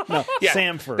Stanford? No, yeah.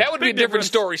 Samford. That would be a different difference.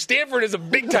 story. Stanford is a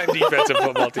big-time defensive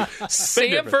football team.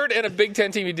 Samford and a Big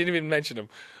Ten team, you didn't even mention them.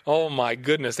 Oh, my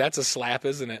goodness. That's a slap,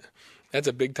 isn't it? That's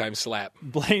a big-time slap.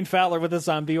 Blaine Fowler with us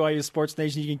on BYU Sports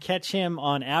Nation. You can catch him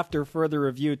on After Further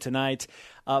Review tonight.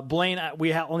 Blaine,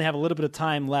 we only have a little bit of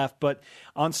time left, but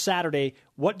on Saturday,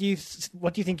 what do you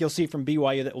think you'll see from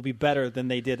BYU that will be better than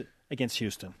they did against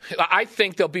Houston? I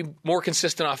think they'll be more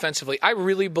consistent offensively. I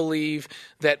really believe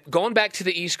that going back to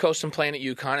the East Coast and playing at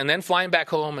UConn and then flying back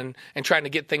home and trying to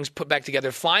get things put back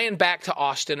together, flying back to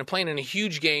Austin and playing in a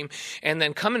huge game, and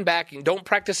then coming back and don't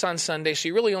practice on Sunday, so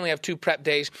you really only have 2 prep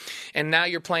days, and now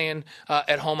you're playing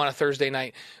at home on a Thursday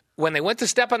night. When they went to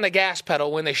step on the gas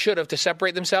pedal when they should have to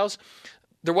separate themselves,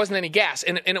 there wasn't any gas,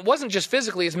 and it wasn't just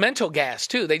physically; it's mental gas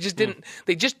too. They just didn't.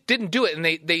 They just didn't do it, and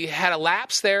they had a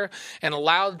lapse there and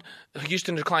allowed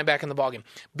Houston to climb back in the ballgame.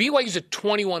 BYU's a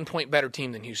 21-point better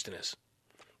team than Houston is.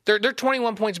 They're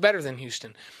 21 points better than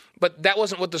Houston, but that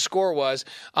wasn't what the score was.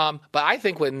 But I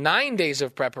think with 9 days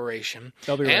of preparation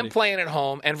and playing at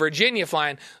home and Virginia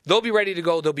flying, they'll be ready to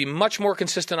go. They'll be much more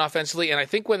consistent offensively, and I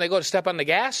think when they go to step on the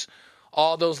gas,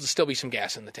 all those will still be some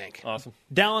gas in the tank. Awesome.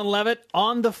 Dallin Levitt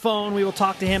on the phone. We will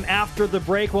talk to him after the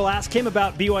break. We'll ask him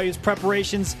about BYU's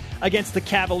preparations against the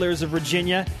Cavaliers of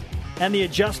Virginia and the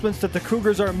adjustments that the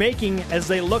Cougars are making as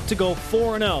they look to go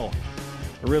 4-0.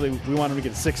 Really, we want them to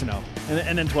get 6-0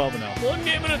 and then 12-0. One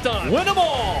game at a time. Win them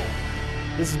all!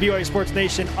 This is BYU Sports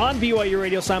Nation on BYU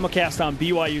Radio, simulcast on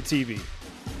BYU TV.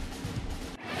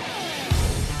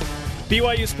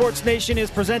 BYU Sports Nation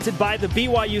is presented by the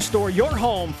BYU Store, your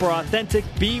home for authentic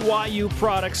BYU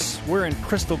products. We're in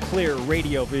crystal clear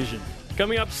radio vision.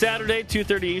 Coming up Saturday,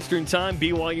 2:30 Eastern Time,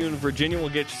 BYU and Virginia will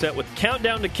get you set with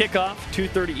Countdown to Kickoff,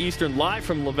 2:30 Eastern, live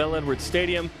from LaVell Edwards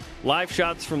Stadium. Live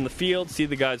shots from the field, see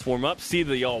the guys warm up, see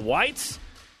the all-whites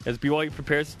as BYU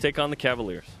prepares to take on the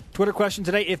Cavaliers. Twitter question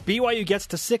today, if BYU gets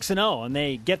to 6-0 and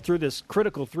they get through this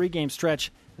critical 3-game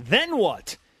stretch, then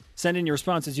what? Send in your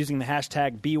responses using the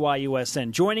hashtag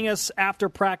BYUSN. Joining us after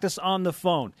practice on the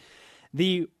phone,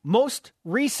 the most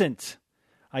recent,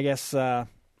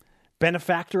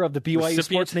 benefactor of the BYU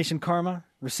Sports Nation karma,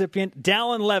 recipient,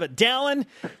 Dallin Levitt. Dallin,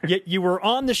 you were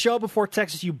on the show before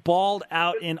Texas. You balled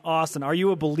out in Austin. Are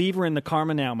you a believer in the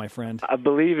karma now, my friend? I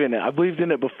believe in it. I believed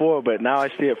in it before, but now I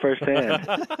see it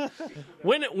firsthand.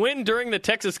 When during the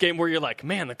Texas game where you're like,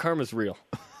 man, the karma's real?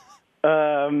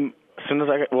 As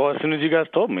soon as you guys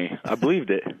told me, I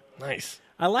believed it. Nice.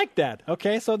 I like that.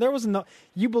 Okay, so there was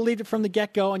you believed it from the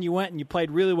get-go, and you went and you played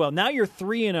really well. Now you're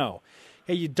 3-0.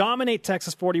 Hey, you dominate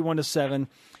Texas 41-7.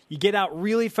 You get out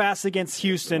really fast against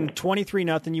Houston,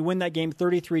 23-0. You win that game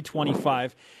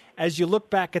 33-25. As you look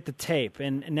back at the tape,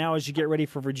 and now as you get ready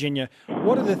for Virginia,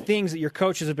 what are the things that your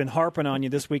coaches have been harping on you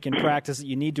this week in practice that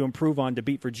you need to improve on to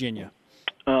beat Virginia?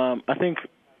 I think,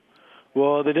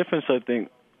 the difference I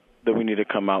think that we need to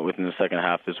come out with in the second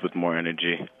half is with more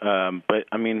energy. But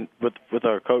I mean, with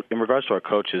our coach, in regards to our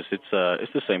coaches, it's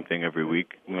the same thing every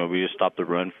week. We just stop the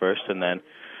run first, and then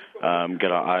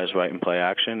get our eyes right and play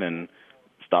action, and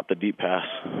stop the deep pass.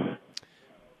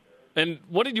 And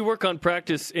what did you work on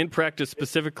in practice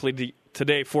specifically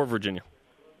today for Virginia?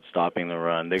 Stopping the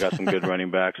run. They got some good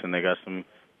running backs, and they got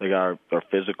our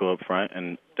physical up front,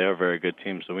 and they're a very good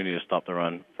team. So we need to stop the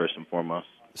run first and foremost.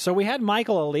 So we had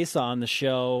Michael Elisa on the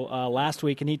show last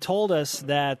week, and he told us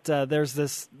that there's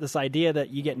this idea that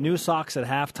you get new socks at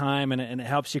halftime, and it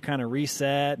helps you kind of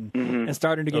reset and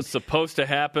starting to get. It's supposed to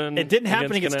happen. It didn't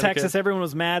happen against Texas. Everyone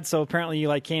was mad, so apparently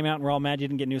you came out and were all mad you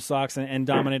didn't get new socks and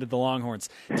dominated the Longhorns.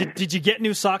 Did you get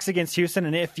new socks against Houston?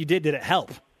 And if you did it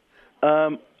help?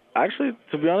 Actually,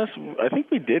 to be honest, I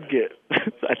think we did get.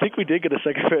 I think we did get a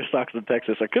second pair of socks in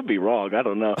Texas. I could be wrong. I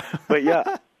don't know, but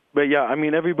yeah. But, yeah, I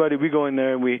mean, everybody, we go in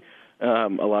there and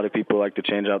a lot of people like to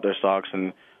change out their socks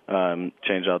and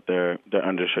change out their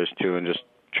undershirts too, and just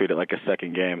treat it like a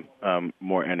second game,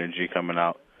 more energy coming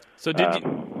out. So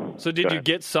did you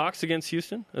get socks against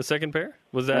Houston, a second pair?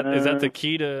 Is that the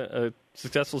key to a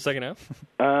successful second half?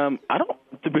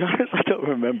 To be honest, I don't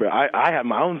remember. I had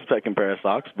my own second pair of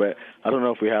socks, but I don't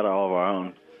know if we had all of our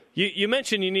own. You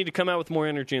mentioned you need to come out with more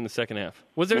energy in the second half.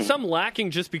 Was there some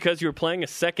lacking just because you were playing a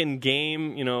second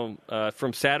game,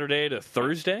 from Saturday to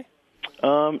Thursday?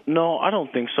 No, I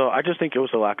don't think so. I just think it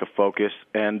was a lack of focus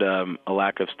and a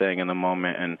lack of staying in the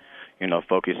moment and,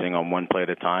 focusing on one play at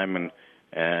a time.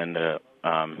 And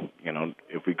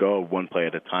if we go one play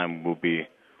at a time,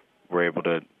 we're able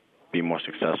to be more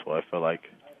successful, I feel like.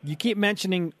 You keep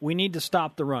mentioning we need to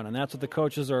stop the run, and that's what the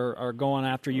coaches are going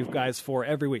after you guys for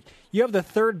every week. You have the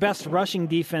third best rushing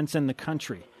defense in the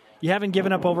country. You haven't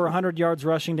given up over 100 yards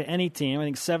rushing to any team. I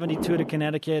think 72 to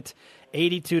Connecticut,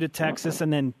 82 to Texas,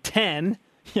 and then 10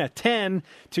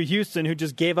 to Houston, who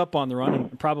just gave up on the run,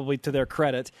 and probably to their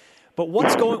credit. But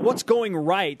what's going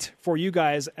right for you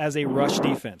guys as a rush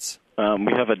defense?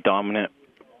 We have a dominant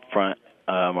front.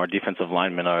 Our defensive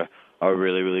linemen are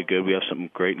really, really good. We have some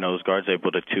great nose guards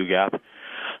able to two-gap.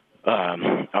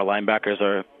 Our linebackers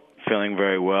are feeling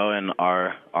very well, and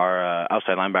our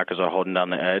outside linebackers are holding down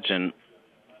the edge. And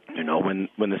when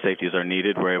the safeties are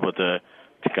needed, we're able to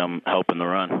come help in the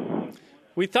run.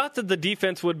 We thought that the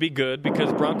defense would be good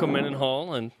because Bronco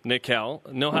Mendenhall and Nick Howell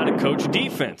know how to coach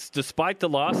defense, despite the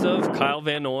loss of Kyle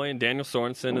Van Noy and Daniel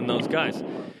Sorensen and those guys.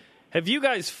 Have you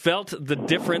guys felt the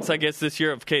difference, I guess, this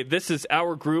year of, okay, this is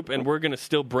our group and we're going to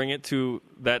still bring it to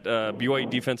that BYU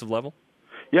defensive level?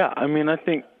 Yeah, I mean, I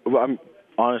think,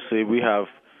 honestly, we have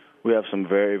some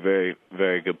very, very,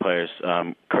 very good players.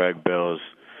 Craig Bills,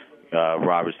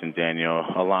 Robertson, Daniel,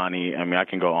 Alani. I mean, I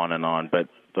can go on and on, but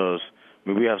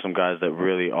we have some guys that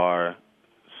really are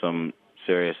some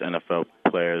serious NFL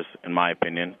players, in my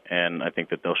opinion, and I think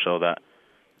that they'll show that.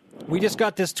 We just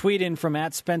got this tweet in from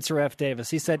 @Spencer F. Davis.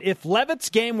 He said, if Levitt's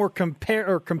game were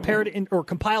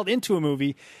compiled into a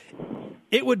movie,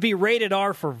 it would be rated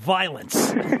R for violence.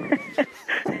 Is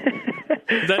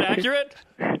that accurate?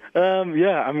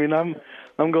 Yeah, I mean, I'm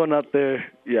going out there.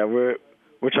 Yeah, we're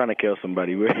trying to kill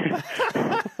somebody. That's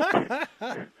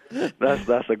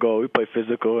the goal. We play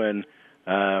physical, and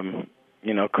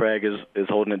Craig is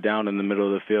holding it down in the middle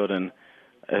of the field. And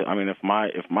I mean, if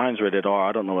mine's rated R,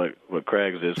 I don't know what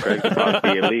Craig's is. Craig's about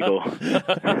to be illegal.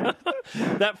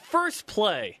 That first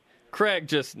play, Craig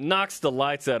just knocks the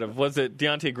lights out of, was it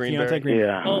Deontay Greenberry? Deontay Greenberry.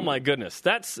 Yeah. Oh, my goodness.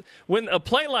 That's when a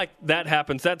play like that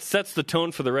happens, that sets the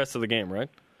tone for the rest of the game, right?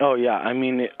 Oh, yeah. I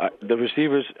mean, the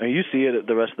receivers, you see it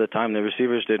the rest of the time, the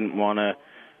receivers didn't want to.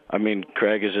 I mean,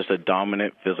 Craig is just a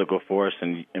dominant physical force,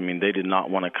 and, I mean, they did not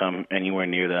want to come anywhere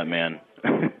near that man.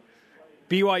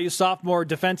 BYU sophomore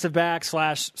defensive back /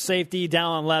 safety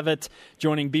Dallin Levitt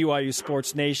joining BYU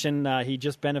Sports Nation. He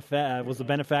just was the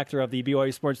benefactor of the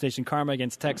BYU Sports Nation karma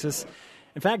against Texas.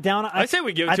 In fact, Dallin, I say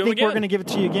we give it to him again. I think we're going to give it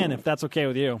to you again, if that's okay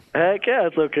with you. Heck yeah,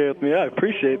 it's okay with me. I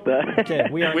appreciate that. Okay,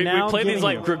 we play these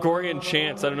like Gregorian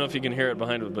chants. I don't know if you can hear it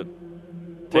behind it, but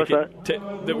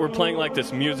that we're playing like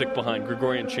this music behind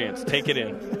Gregorian chants. Take it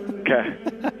in. Okay,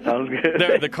 sounds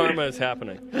good. The karma is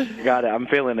happening. Got it. I'm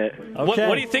feeling it. Okay.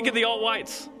 What do you think of the all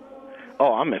whites?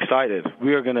 Oh, I'm excited.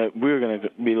 We're gonna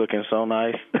be looking so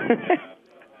nice.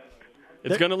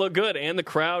 It's going to look good, and the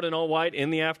crowd in all white in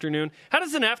the afternoon. How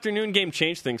does an afternoon game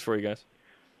change things for you guys?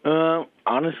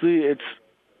 Honestly,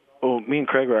 me and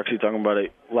Craig were actually talking about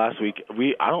it last week.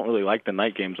 I don't really like the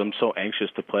night games. I'm so anxious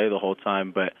to play the whole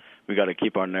time, but we got to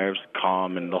keep our nerves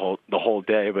calm and the whole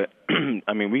day. But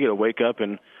I mean, we got to wake up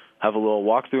and have a little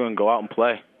walkthrough and go out and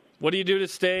play. What do you do to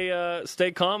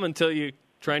stay calm until you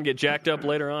try and get jacked up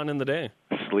later on in the day?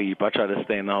 Sleep. I try to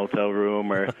stay in the hotel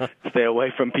room or stay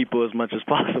away from people as much as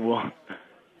possible.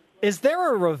 Is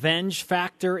there a revenge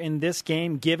factor in this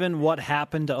game, given what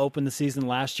happened to open the season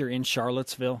last year in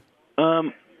Charlottesville?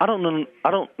 I don't know.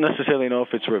 I don't necessarily know if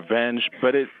it's revenge,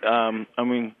 but I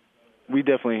mean, we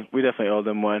definitely owe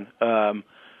them one.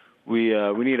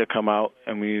 We need to come out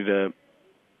and we need to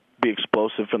be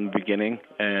explosive from the beginning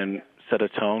and set a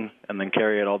tone, and then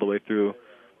carry it all the way through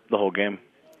the whole game.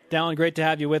 Dallin, great to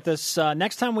have you with us.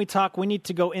 Next time we talk, we need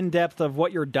to go in depth of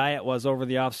what your diet was over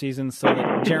the off season, so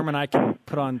that Jeremy and I can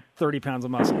put on 30 pounds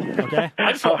of muscle. Okay?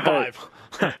 I just want 5.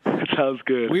 Sounds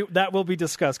good. That will be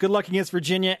discussed. Good luck against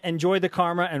Virginia. Enjoy the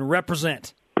karma and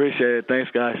represent. Appreciate it.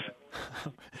 Thanks, guys.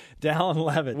 Dallin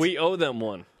Levitt. We owe them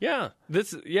one. Yeah.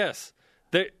 Yes.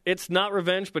 It's not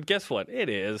revenge, but guess what? It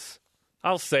is.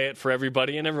 I'll say it for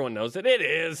everybody, and everyone knows it. It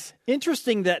is.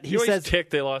 Interesting that he says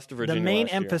they lost to Virginia. The main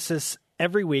last year. Emphasis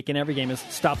every week in every game is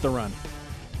stop the run.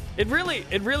 It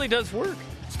really does work.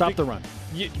 Stop the run.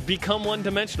 You become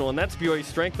one-dimensional, and that's BYU's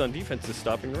strength on defense is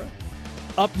stopping the run.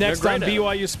 Up next on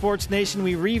BYU Sports Nation,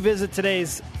 we revisit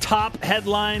today's top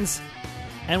headlines,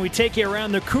 and we take you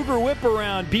around the Cougar Whip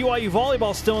Around. BYU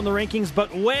volleyball still in the rankings,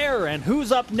 but where and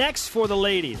who's up next for the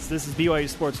ladies? This is BYU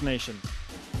Sports Nation.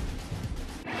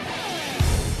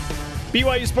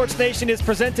 BYU Sports Nation is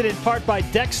presented in part by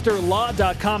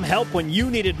DexterLaw.com. Help when you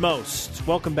need it most.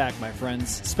 Welcome back, my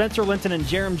friends. Spencer Linton and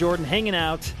Jerem Jordan hanging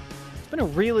out. It's been a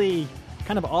really kind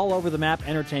kind of all over the map,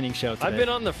 entertaining show today. I've been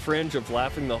on the fringe of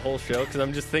laughing the whole show because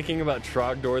I'm just thinking about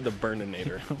Trogdor the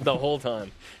Burninator the whole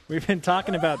time. We've been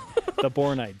talking about the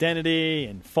Bourne Identity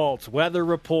and false weather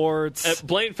reports.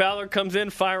 Blaine Fowler comes in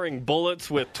firing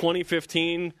bullets with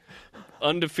 2015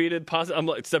 undefeated positive. I'm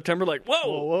like September, like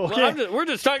whoa. Okay. We're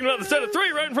just talking about the set of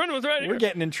 3 right in front of us right here. We're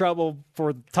getting in trouble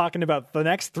for talking about the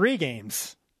next 3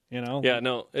 games. Yeah,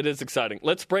 no, it is exciting.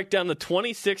 Let's break down the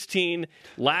 2016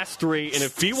 last 3, and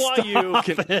if BYU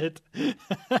can,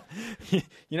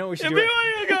 you know what we should if do.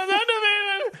 BYU goes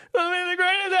undefeated, they'll be the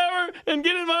greatest ever and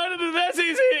get invited to the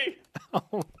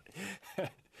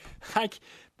SEC.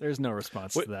 There's no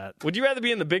response to that. Would you rather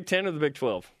be in the Big 10 or the Big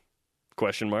 12?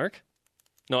 Question mark.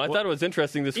 No, I thought it was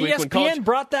interesting this week when ESPN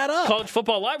brought that up. College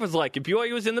Football Live was like, if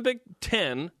BYU was in the Big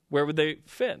 10, where would they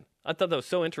fit? I thought that was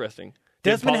so interesting.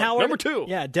 Desmond Howard, number 2.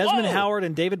 Yeah, Desmond Howard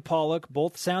and David Pollock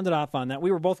both sounded off on that.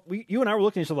 You and I were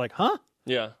looking at each other like, huh?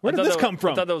 Yeah. Where did this come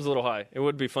from? I thought that was a little high. It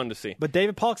would be fun to see. But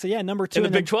David Pollock said, yeah, number 2. In the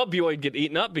Big 12, BYU would get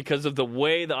eaten up because of the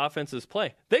way the offenses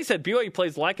play. They said BYU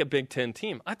plays like a Big 10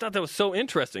 team. I thought that was so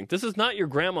interesting. This is not your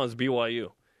grandma's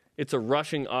BYU. It's a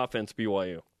rushing offense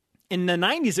BYU. In the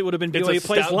 90s, it would have been BYU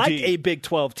plays like a Big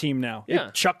 12 team now. Yeah.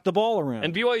 It chucked the ball around.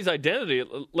 And BYU's identity,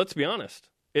 let's be honest,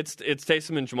 it's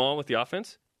Taysom and Jamal with the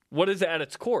offense. What is it at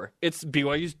its core? It's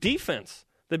BYU's defense.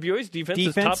 The BYU's defense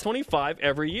is top 25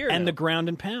 every year. And now. the ground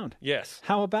and pound. Yes.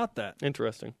 How about that?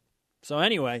 Interesting. So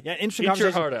anyway, yeah, interesting Eat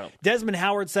conversation. your heart out. Desmond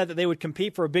Howard said that they would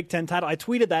compete for a Big Ten title. I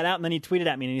tweeted that out, and then he tweeted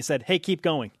at me, and he said, hey, keep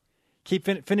going.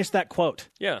 Finish that quote.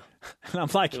 Yeah. And I'm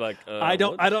like I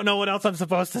don't know what else I'm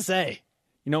supposed to say.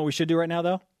 You know what we should do right now,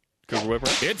 though? Cougar Whip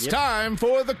Around. It's time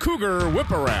for the Cougar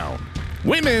Whip Around.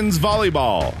 Women's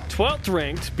volleyball. 12th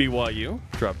ranked BYU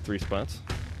dropped 3 spots.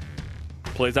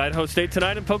 Plays Idaho State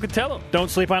tonight in Pocatello.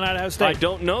 Don't sleep on Idaho State. I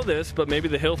don't know this, but maybe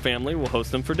the Hill family will host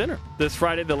them for dinner. This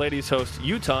Friday, the ladies host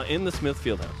Utah in the Smith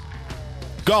Fieldhouse.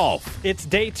 Golf. It's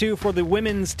day 2 for the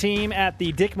women's team at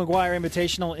the Dick McGuire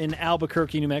Invitational in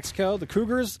Albuquerque, New Mexico. The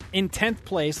Cougars in 10th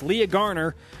place. Leah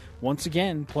Garner, once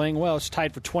again, playing well. She's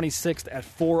tied for 26th at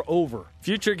 4 over.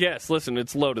 Future guests, listen,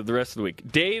 it's loaded the rest of the week.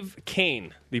 Dave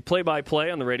Kane, the play-by-play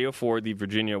on the radio for the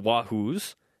Virginia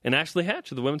Wahoos, and Ashley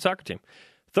Hatch of the women's soccer team.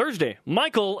 Thursday,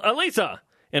 Michael Alisa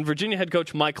and Virginia head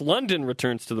coach Mike London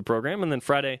returns to the program. And then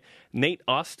Friday, Nate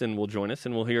Austin will join us,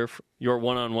 and we'll hear your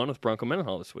one-on-one with Bronco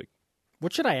Mendenhall this week.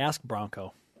 What should I ask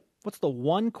Bronco? What's the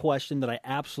one question that I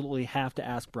absolutely have to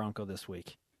ask Bronco this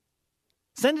week?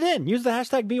 Send it in. Use the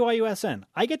hashtag BYUSN.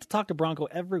 I get to talk to Bronco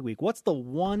every week. What's the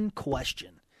one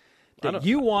question that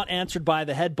you want answered by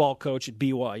the head ball coach at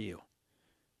BYU?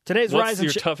 Today's What's Rise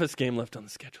and your toughest game left on the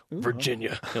schedule?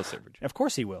 Virginia. He'll say Virginia. Of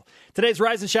course he will. Today's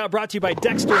Rise and Shout brought to you by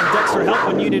Dexter and Dexter Help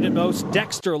when you need it most.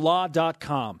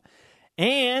 DexterLaw.com.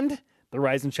 And the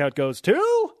Rise and Shout goes to...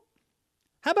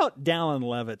 How about Dallin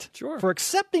Levitt? Sure. For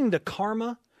accepting the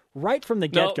karma right from the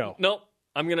get-go. No,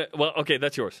 I'm going to... Well, okay,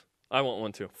 that's yours. I want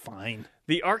one, too. Fine.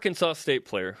 The Arkansas State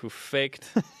player who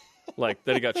faked that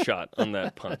he got shot on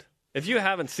that punt. If you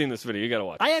haven't seen this video, you got to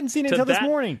watch it. I hadn't seen it until this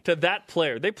morning. To that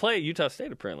player. They play Utah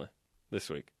State, apparently, this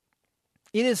week.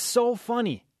 It is so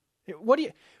funny. What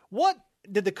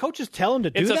did the coaches tell him to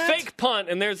do It's that? a fake punt,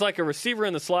 and there's like a receiver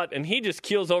in the slot, and he just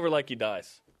keels over like he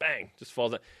dies. Bang, just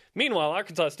falls down. Meanwhile,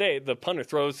 Arkansas State, the punter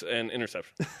throws an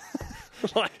interception.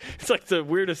 It's like the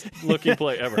weirdest looking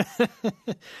play ever.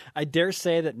 I dare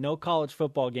say that no college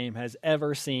football game has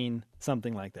ever seen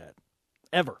something like that.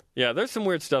 Ever. Yeah, there's some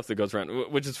weird stuff that goes around,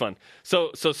 which is fun.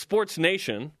 So Sports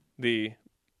Nation, the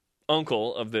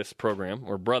uncle of this program,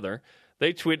 or brother,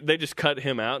 they just cut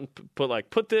him out and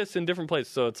put this in different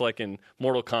places. So it's like in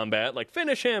Mortal Kombat, like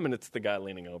finish him, and it's the guy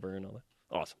leaning over and all that.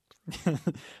 Awesome.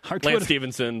 Lance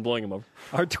Stevenson blowing him over.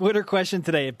 Our Twitter question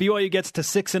today: if BYU gets to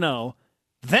 6-0,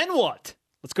 then what?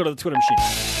 Let's go to the Twitter machine.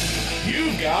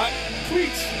 You got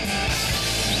tweets.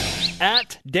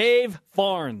 At Dave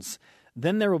Farnes.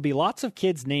 Then there will be lots of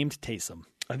kids named Taysom.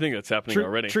 I think that's happening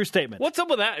already. True statement. What's up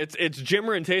with that? It's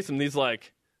Jimmer and Taysom. These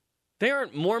they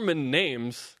aren't Mormon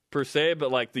names per se,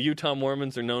 but like the Utah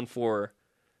Mormons are known for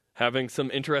having some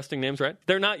interesting names, right?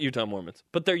 They're not Utah Mormons,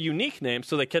 but they're unique names,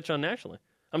 so they catch on nationally.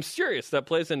 I'm serious. That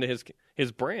plays into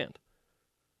his brand.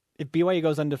 If BYU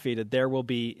goes undefeated, there will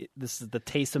be, this is the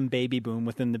Taysom baby boom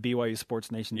within the BYU Sports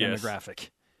Nation demographic.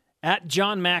 At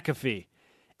John McAfee.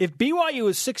 If BYU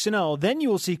is 6-0, then you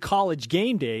will see College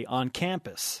Game Day on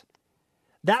campus.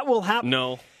 That will happen.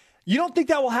 No. You don't think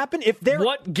that will happen?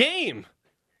 What game?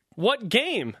 What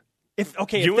game? If they're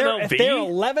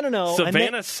 11-0,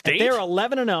 Savannah State? if they're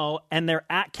 11-0 and they're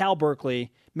at Cal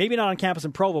Berkeley, maybe not on campus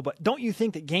in Provo, but don't you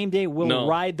think that Game Day will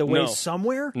ride the way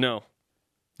somewhere? No.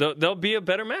 There'll be a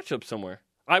better matchup somewhere.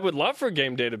 I would love for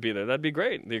game day to be there. That'd be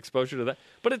great. The exposure to that.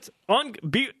 But it's on.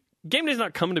 Game day's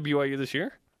not coming to BYU this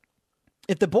year.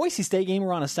 If the Boise State game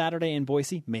were on a Saturday in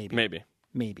Boise, maybe.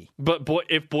 But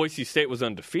if Boise State was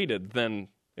undefeated, then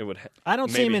it would. I don't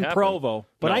see him in happen. Provo,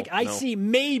 but No, I see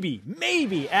maybe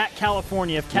at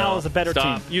California if Cal is a better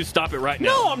team. You stop it right now.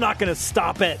 No, I'm not going to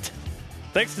stop it.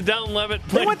 Thanks to Dallin Levitt,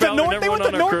 They went to North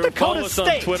Dakota Follow us State.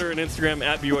 on Twitter and Instagram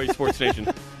at BYU Sports Nation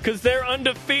because they're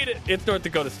undefeated. It's North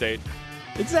Dakota State.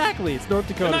 Exactly. It's North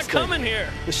Dakota They're not State. coming here.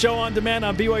 The show on demand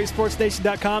on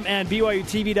BYUSportsNation.com and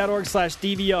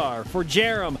BYUTV.org/DVR. For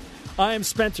Jerem, I am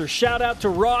Spencer. Shout out to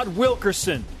Rod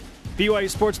Wilkerson. BYU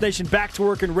Sports Nation back to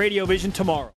work in Radio Vision tomorrow.